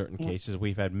break in certain cases.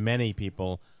 We've had many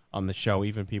people on the show,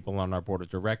 even people on our board of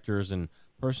directors and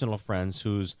personal friends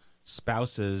whose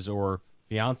spouses or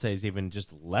fiancés even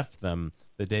just left them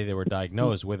the day they were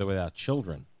diagnosed, with or without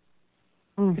children.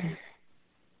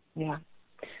 Yeah.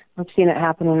 I've seen it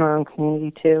happen in our own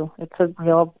community, too. It's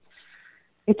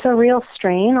a real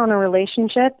strain on a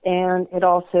relationship, and it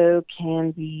also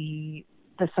can be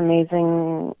this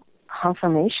amazing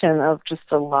confirmation of just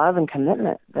the love and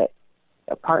commitment that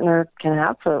the partners can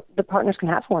have for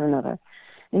one another.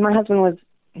 And my husband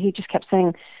he just kept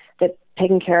saying that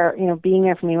taking care, being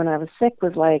there for me when I was sick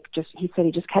was like he said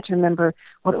he just kept to remember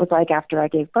what it was like after I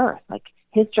gave birth. Like,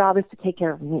 his job is to take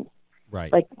care of me.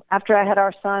 Right. Like, after I had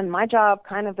our son, my job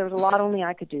there was a lot only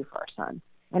I could do for our son.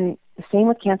 And the same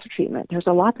with cancer treatment. There's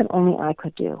a lot that only I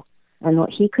could do. And what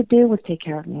he could do was take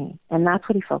care of me. And that's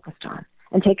what he focused on,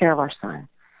 and take care of our son.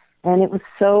 And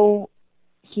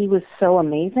he was so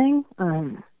amazing,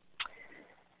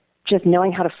 just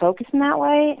knowing how to focus in that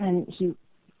way.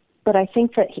 But I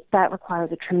think that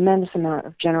requires a tremendous amount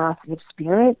of generosity of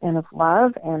spirit and of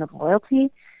love and of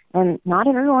loyalty. And not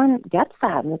everyone gets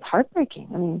that, and it's heartbreaking.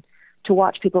 I mean, to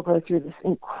watch people go through this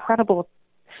incredible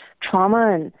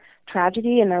trauma and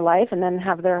tragedy in their life, and then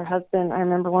have their husband, I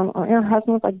remember her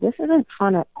husband was like, this isn't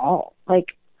fun at all.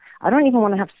 Like, I don't even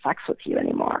want to have sex with you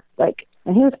anymore. Like,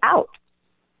 and he was out.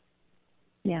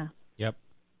 Yeah. Yep.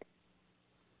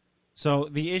 So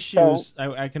the issues,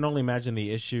 I can only imagine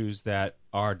the issues that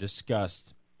are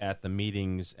discussed at the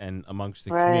meetings and amongst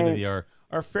the community are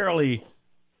fairly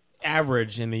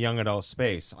average in the young adult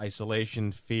space.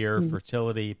 Isolation, fear,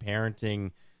 fertility,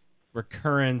 parenting,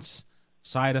 recurrence,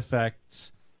 side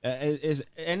effects. Is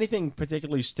anything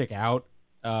particularly stick out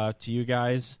to you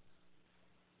guys?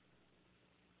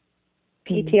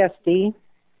 PTSD.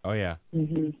 Oh, yeah.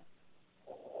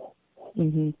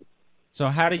 So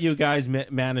how do you guys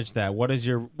manage that? What is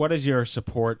your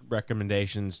support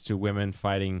recommendations to women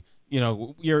fighting?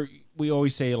 We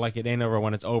always say, like, it ain't over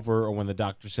when it's over, or when the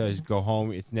doctor says go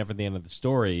home, it's never the end of the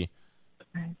story.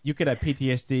 Right. You could have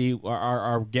PTSD.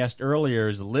 Our guest earlier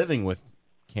is living with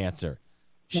cancer.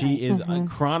 She is a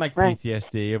chronic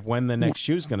PTSD of when the next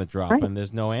shoe's going to drop, and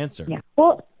there's no answer. Yeah.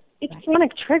 Well, it's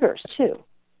chronic triggers too.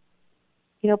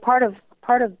 Part of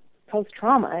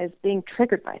post-trauma is being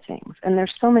triggered by things, and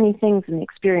there's so many things in the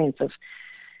experience of,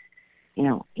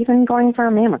 even going for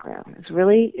a mammogram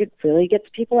it really gets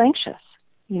people anxious,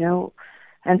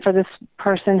 and for this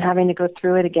person having to go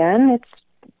through it again, it's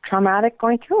traumatic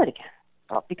going through it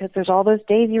again, because there's all those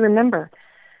days you remember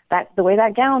that the way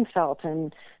that gown felt,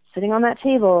 and sitting on that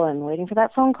table and waiting for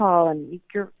that phone call, and you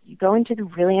go into the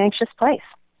really anxious place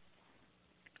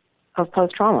of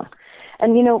post-trauma.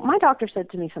 And, my doctor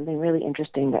said to me something really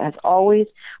interesting that has always,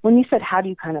 when you said, how do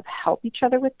you kind of help each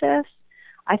other with this?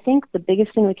 I think the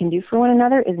biggest thing we can do for one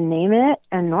another is name it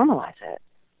and normalize it.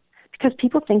 Because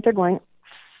people think they're going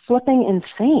flipping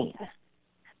insane.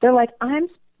 They're like, I'm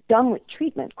done with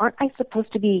treatment. Aren't I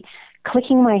supposed to be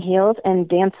clicking my heels and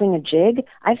dancing a jig?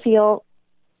 I feel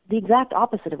the exact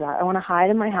opposite of that. I want to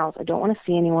hide in my house. I don't want to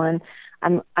see anyone.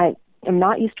 I'm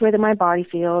not used to the way that my body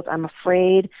feels. I'm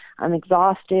afraid. I'm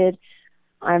exhausted.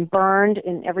 I'm burned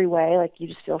in every way. Like, you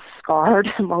just feel scarred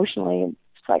emotionally and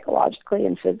psychologically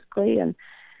and physically. And,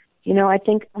 I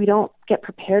think we don't get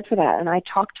prepared for that. And I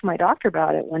talked to my doctor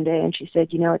about it one day, and she said,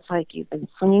 it's like you've been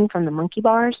swinging from the monkey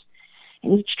bars,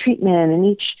 and each treatment and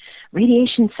each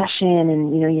radiation session,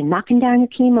 and, you're knocking down your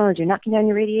chemos, you're knocking down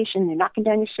your radiation, you're knocking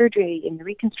down your surgery and your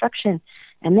reconstruction,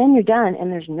 and then you're done,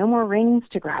 and there's no more reins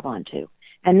to grab onto.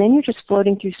 And then you're just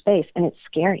floating through space, and it's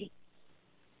scary.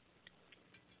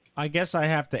 I guess I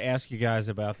have to ask you guys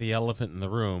about the elephant in the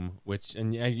room,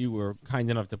 and you were kind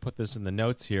enough to put this in the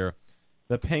notes here,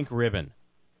 the pink ribbon.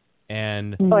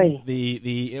 And all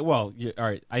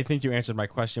right, I think you answered my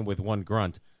question with one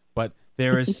grunt, but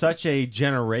there is such a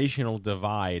generational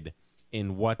divide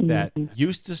in what that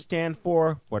used to stand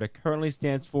for, what it currently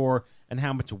stands for, and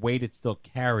how much weight it still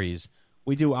carries.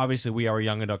 We are a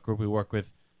young adult group. We work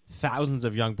with thousands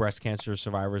of young breast cancer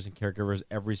survivors and caregivers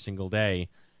every single day,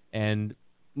 and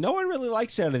no one really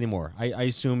likes that anymore. I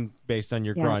assume, based on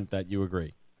your grunt, that you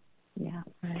agree. Yeah,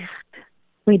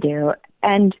 we do.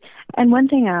 And one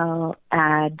thing I'll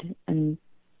add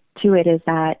to it is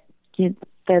that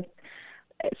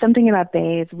something about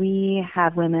BAYS, we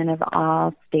have women of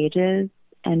all stages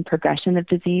and progression of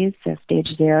disease, so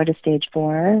stage 0 to stage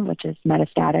 4, which is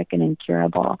metastatic and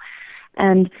incurable.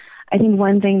 And I think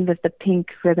one thing that the pink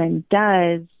ribbon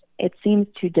does, it seems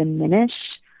to diminish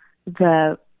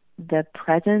the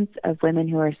presence of women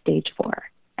who are stage 4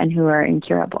 and who are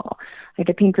incurable. Like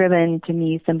the pink ribbon to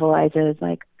me symbolizes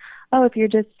like, oh, if you're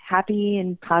just happy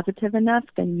and positive enough,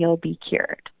 then you'll be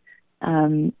cured.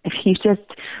 If you just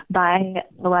buy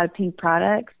a lot of pink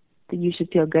products that you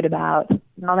should feel good about, and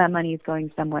all that money is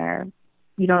going somewhere,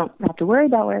 you don't have to worry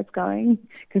about where it's going.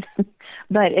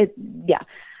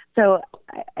 So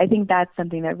I think that's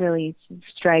something that really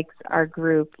strikes our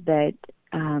group, that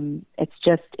it's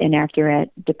just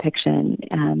inaccurate depiction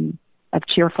of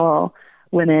cheerful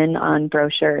women on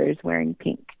brochures wearing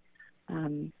pink.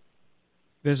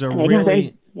 There's a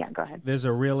go ahead. There's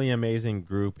a really amazing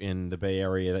group in the Bay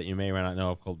Area that you may or may not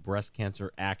know of called Breast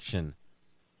Cancer Action.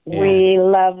 We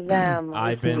love them.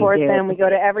 We support them. We go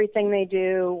to everything they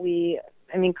do.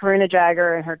 Karina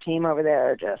Jagger and her team over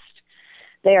there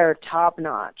they are top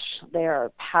notch. They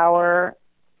are powerful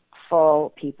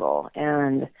people,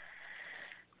 and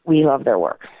we love their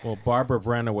work. Well, Barbara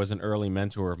Brenner was an early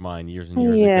mentor of mine years and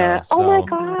years ago. So, oh my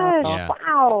gosh!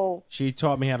 Wow. She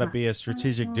taught me how to be a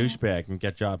strategic douchebag and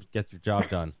get your job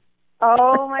done.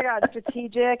 Oh my God!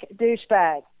 Strategic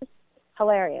douchebag.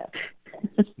 Hilarious.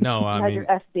 No, I mean, your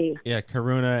SD. Yeah,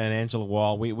 Karuna and Angela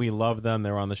Wall. We love them.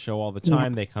 They're on the show all the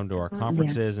time. They come to our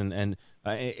conferences, and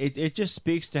it just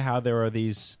speaks to how there are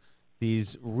these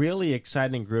really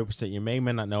exciting groups that you may or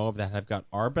may not know of that have got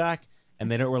our back,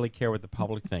 and they don't really care what the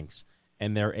public thinks,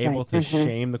 and they're able to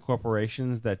shame the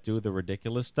corporations that do the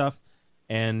ridiculous stuff.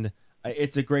 And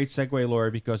it's a great segue,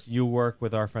 Laurie, because you work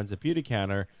with our friends at Beauty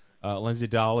Counter. Lindsay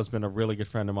Dahl has been a really good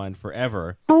friend of mine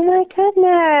forever. Oh my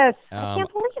goodness! I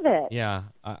can't believe it. Yeah,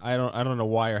 I don't know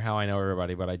why or how I know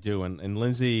everybody, but I do. And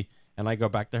Lindsay and I go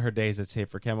back to her days at Safe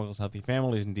for Chemicals, Healthy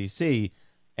Families in D.C.,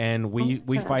 and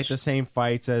we fight the same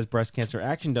fights as Breast Cancer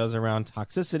Action does around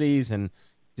toxicities and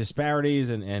disparities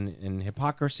and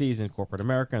hypocrisies in corporate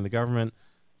America and the government.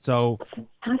 So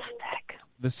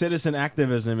the citizen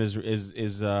activism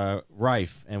is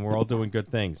rife, and we're all doing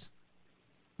good things.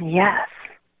 Yes.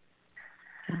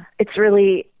 It's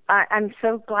really, I'm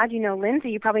so glad you know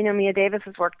Lindsay. You probably know Mia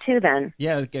Davis's work too then.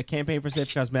 Yeah, the Campaign for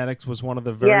Safe Cosmetics was one of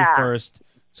the very first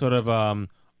sort of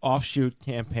offshoot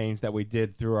campaigns that we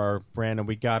did through our brand, and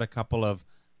we got a couple of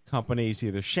companies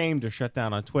either shamed or shut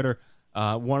down on Twitter.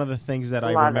 One of the things that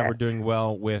I remember doing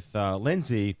well with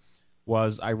Lindsay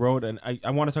was I wrote, and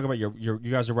I want to talk about you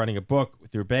guys are writing a book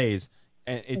with your BAYS,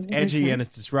 and it's edgy and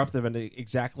it's disruptive and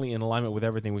exactly in alignment with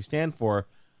everything we stand for.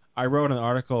 I wrote an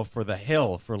article for The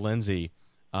Hill for Lindsay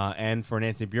and for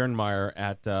Nancy Bjornmeyer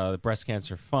at the Breast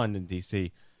Cancer Fund in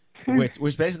D.C.,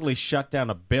 which basically shut down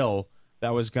a bill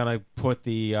that was going to put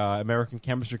the American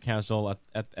Chemistry Council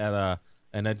at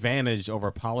an advantage over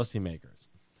policymakers.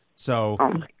 So,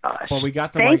 oh my gosh! But we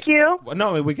got them. Thank you.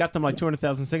 No, we got them like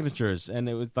 200,000 signatures, and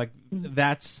it was like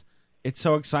it's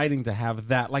so exciting to have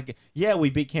that. Like, yeah, we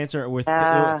beat cancer with,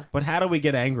 but how do we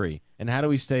get angry, and how do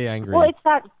we stay angry? Well, it's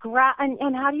that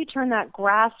and how do you turn that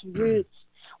grassroots?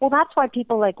 Well, that's why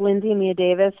people like Lindsay and Mia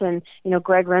Davis and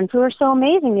Greg Renfrew are so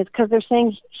amazing. Is because they're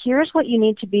saying, here's what you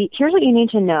need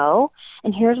to know,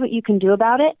 and here's what you can do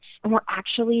about it. And we're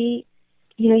actually,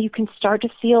 you can start to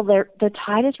feel the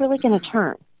tide is really going to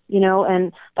turn.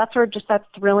 And that's where just that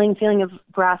thrilling feeling of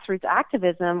grassroots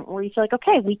activism, where you feel like,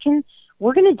 okay,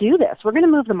 we're going to do this. We're going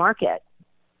to move the market.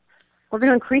 We're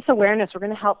going to increase awareness. We're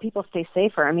going to help people stay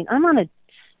safer. I mean, I'm on a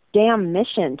damn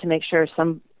mission to make sure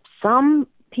some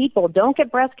people don't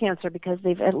get breast cancer because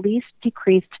they've at least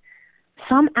decreased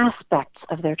some aspects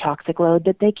of their toxic load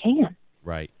that they can.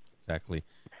 Right, exactly.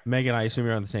 Meaghan, I assume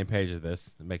you're on the same page as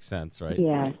this. It makes sense, right?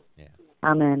 Yeah.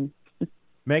 I'm in.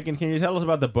 Meaghan, can you tell us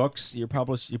about the books? You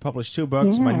published 2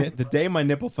 books. Yeah. The Day My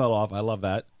Nipple Fell Off. I love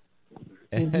that.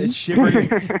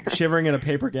 Shivering in a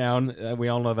paper gown. We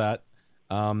all know that.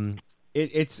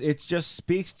 It just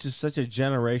speaks to such a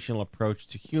generational approach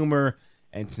to humor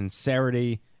and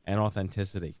sincerity and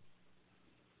authenticity.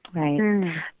 Right.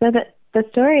 So the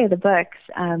story of the books,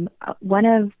 one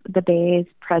of the Bay's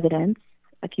presidents,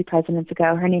 a few presidents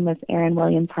ago, her name was Erin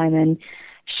Williams Hyman.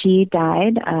 She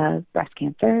died of breast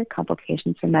cancer,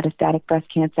 complications from metastatic breast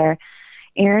cancer.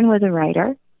 Erin was a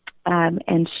writer,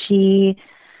 and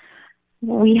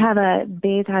we have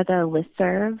Bays has a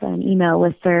listserv, an email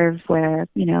listserv where,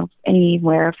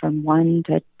 anywhere from 1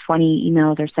 to 20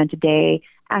 emails are sent a day,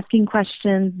 asking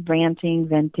questions, ranting,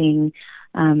 venting,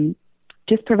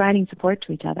 just providing support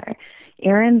to each other.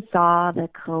 Erin saw the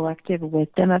collective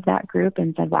wisdom of that group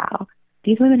and said, wow,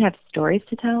 these women have stories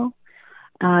to tell.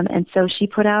 And so she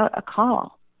put out a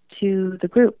call to the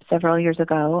group several years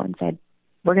ago and said,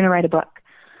 we're going to write a book.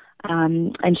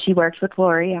 And she worked with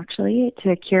Laurie, actually,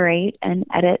 to curate and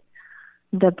edit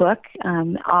the book,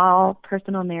 all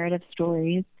personal narrative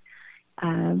stories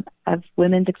of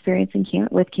women's experience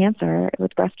with cancer,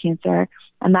 with breast cancer.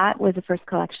 And that was the first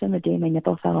collection, The Day My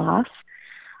Nipple Fell Off.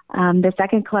 The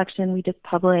second collection we just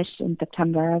published in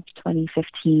September of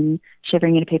 2015,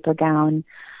 Shivering in a Paper Gown.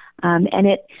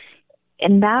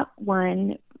 In that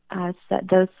one,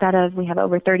 we have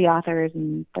over 30 authors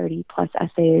and 30 plus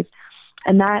essays.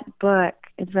 And that book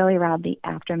is really around the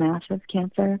aftermath of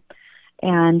cancer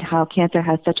and how cancer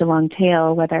has such a long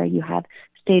tail, whether you have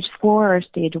stage 4 or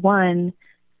stage 1.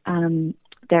 There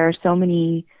are so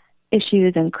many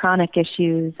issues and chronic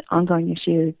issues, ongoing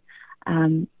issues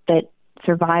that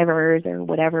survivors or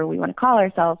whatever we want to call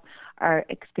ourselves are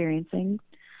experiencing.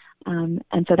 And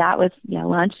so that was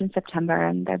launched in September,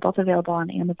 and they're both available on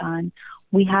Amazon.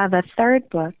 We have a third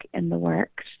book in the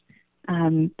works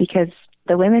because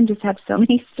the women just have so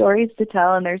many stories to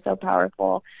tell, and they're so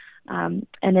powerful. And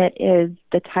it is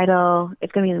the title,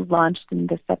 it's going to be launched in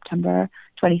this September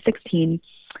 2016.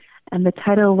 And the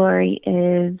title, Laurie,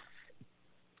 is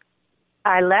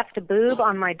I Left a Boob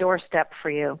on My Doorstep for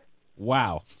You.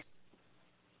 Wow.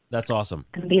 That's awesome.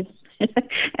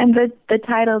 And the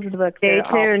titles of the book. Stay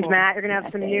tuned, Matt. You're going to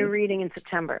have some new reading in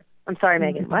September. I'm sorry,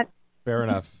 Meaghan. What? Fair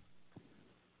enough.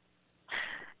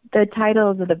 The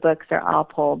titles of the books are all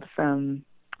pulled from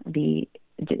the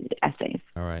essays.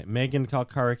 All right. Meaghan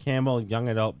Calcari Campbell, young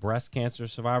adult breast cancer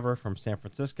survivor from San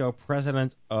Francisco,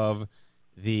 president of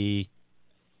the...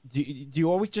 Do you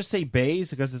always just say Bays?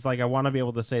 Because it's like I want to be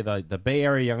able to say the Bay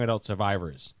Area Young Adult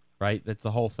Survivors, right? That's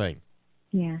the whole thing.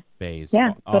 Yeah. Bays.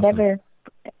 Yeah, awesome. Whatever.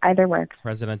 Either works.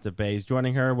 President of Bays.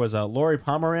 Joining her was Laurie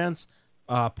Pomeranz,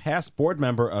 past board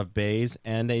member of Bays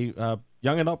and a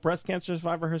young adult breast cancer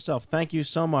survivor herself. Thank you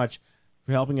so much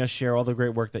for helping us share all the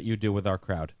great work that you do with our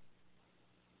crowd.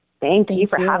 Thank you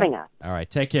for having us. All right.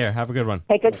 Take care. Have a good one.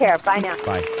 Take good care. Bye now.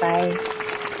 Bye. Bye.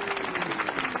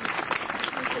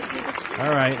 All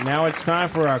right. Now it's time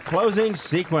for our closing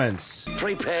sequence.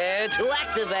 Prepare to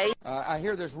activate. I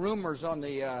hear there's rumors on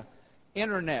the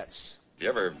internets. You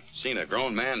ever seen a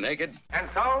grown man naked? And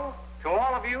so, to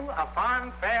all of you, a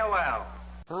fond farewell.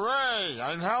 Hooray,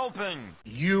 I'm helping.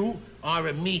 You are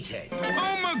a meathead. Oh,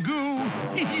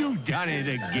 Magoo, you've done it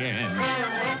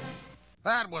again.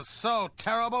 That was so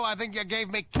terrible, I think you gave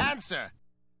me cancer.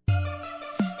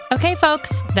 Okay,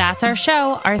 folks, that's our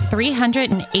show, our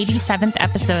 387th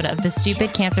episode of The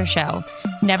Stupid Cancer Show.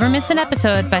 Never miss an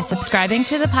episode by subscribing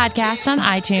to the podcast on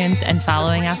iTunes and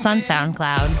following us on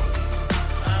SoundCloud.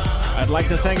 I'd like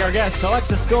to thank our guests,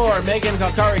 Alexa Score, Meaghan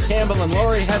Calcari Campbell, and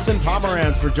Laurie Hessen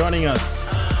Pomeranz for joining us.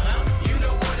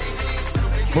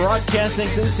 Broadcasting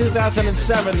since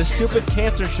 2007, The Stupid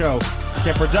Cancer Show is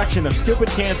a production of Stupid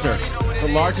Cancer, the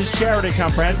largest charity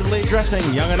comprehensively addressing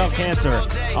young adult cancer.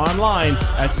 Online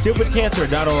at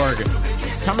stupidcancer.org.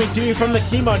 Coming to you from the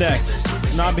chemo deck.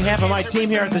 And on behalf of my team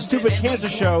here at The Stupid Cancer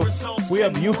Show, we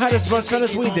hope you had as much fun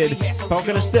as we did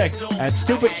poking a stick at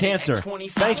Stupid Cancer.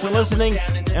 Thanks for listening,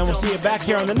 and we'll see you back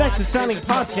here on the next exciting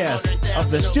podcast of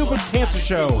The Stupid Cancer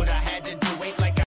Show.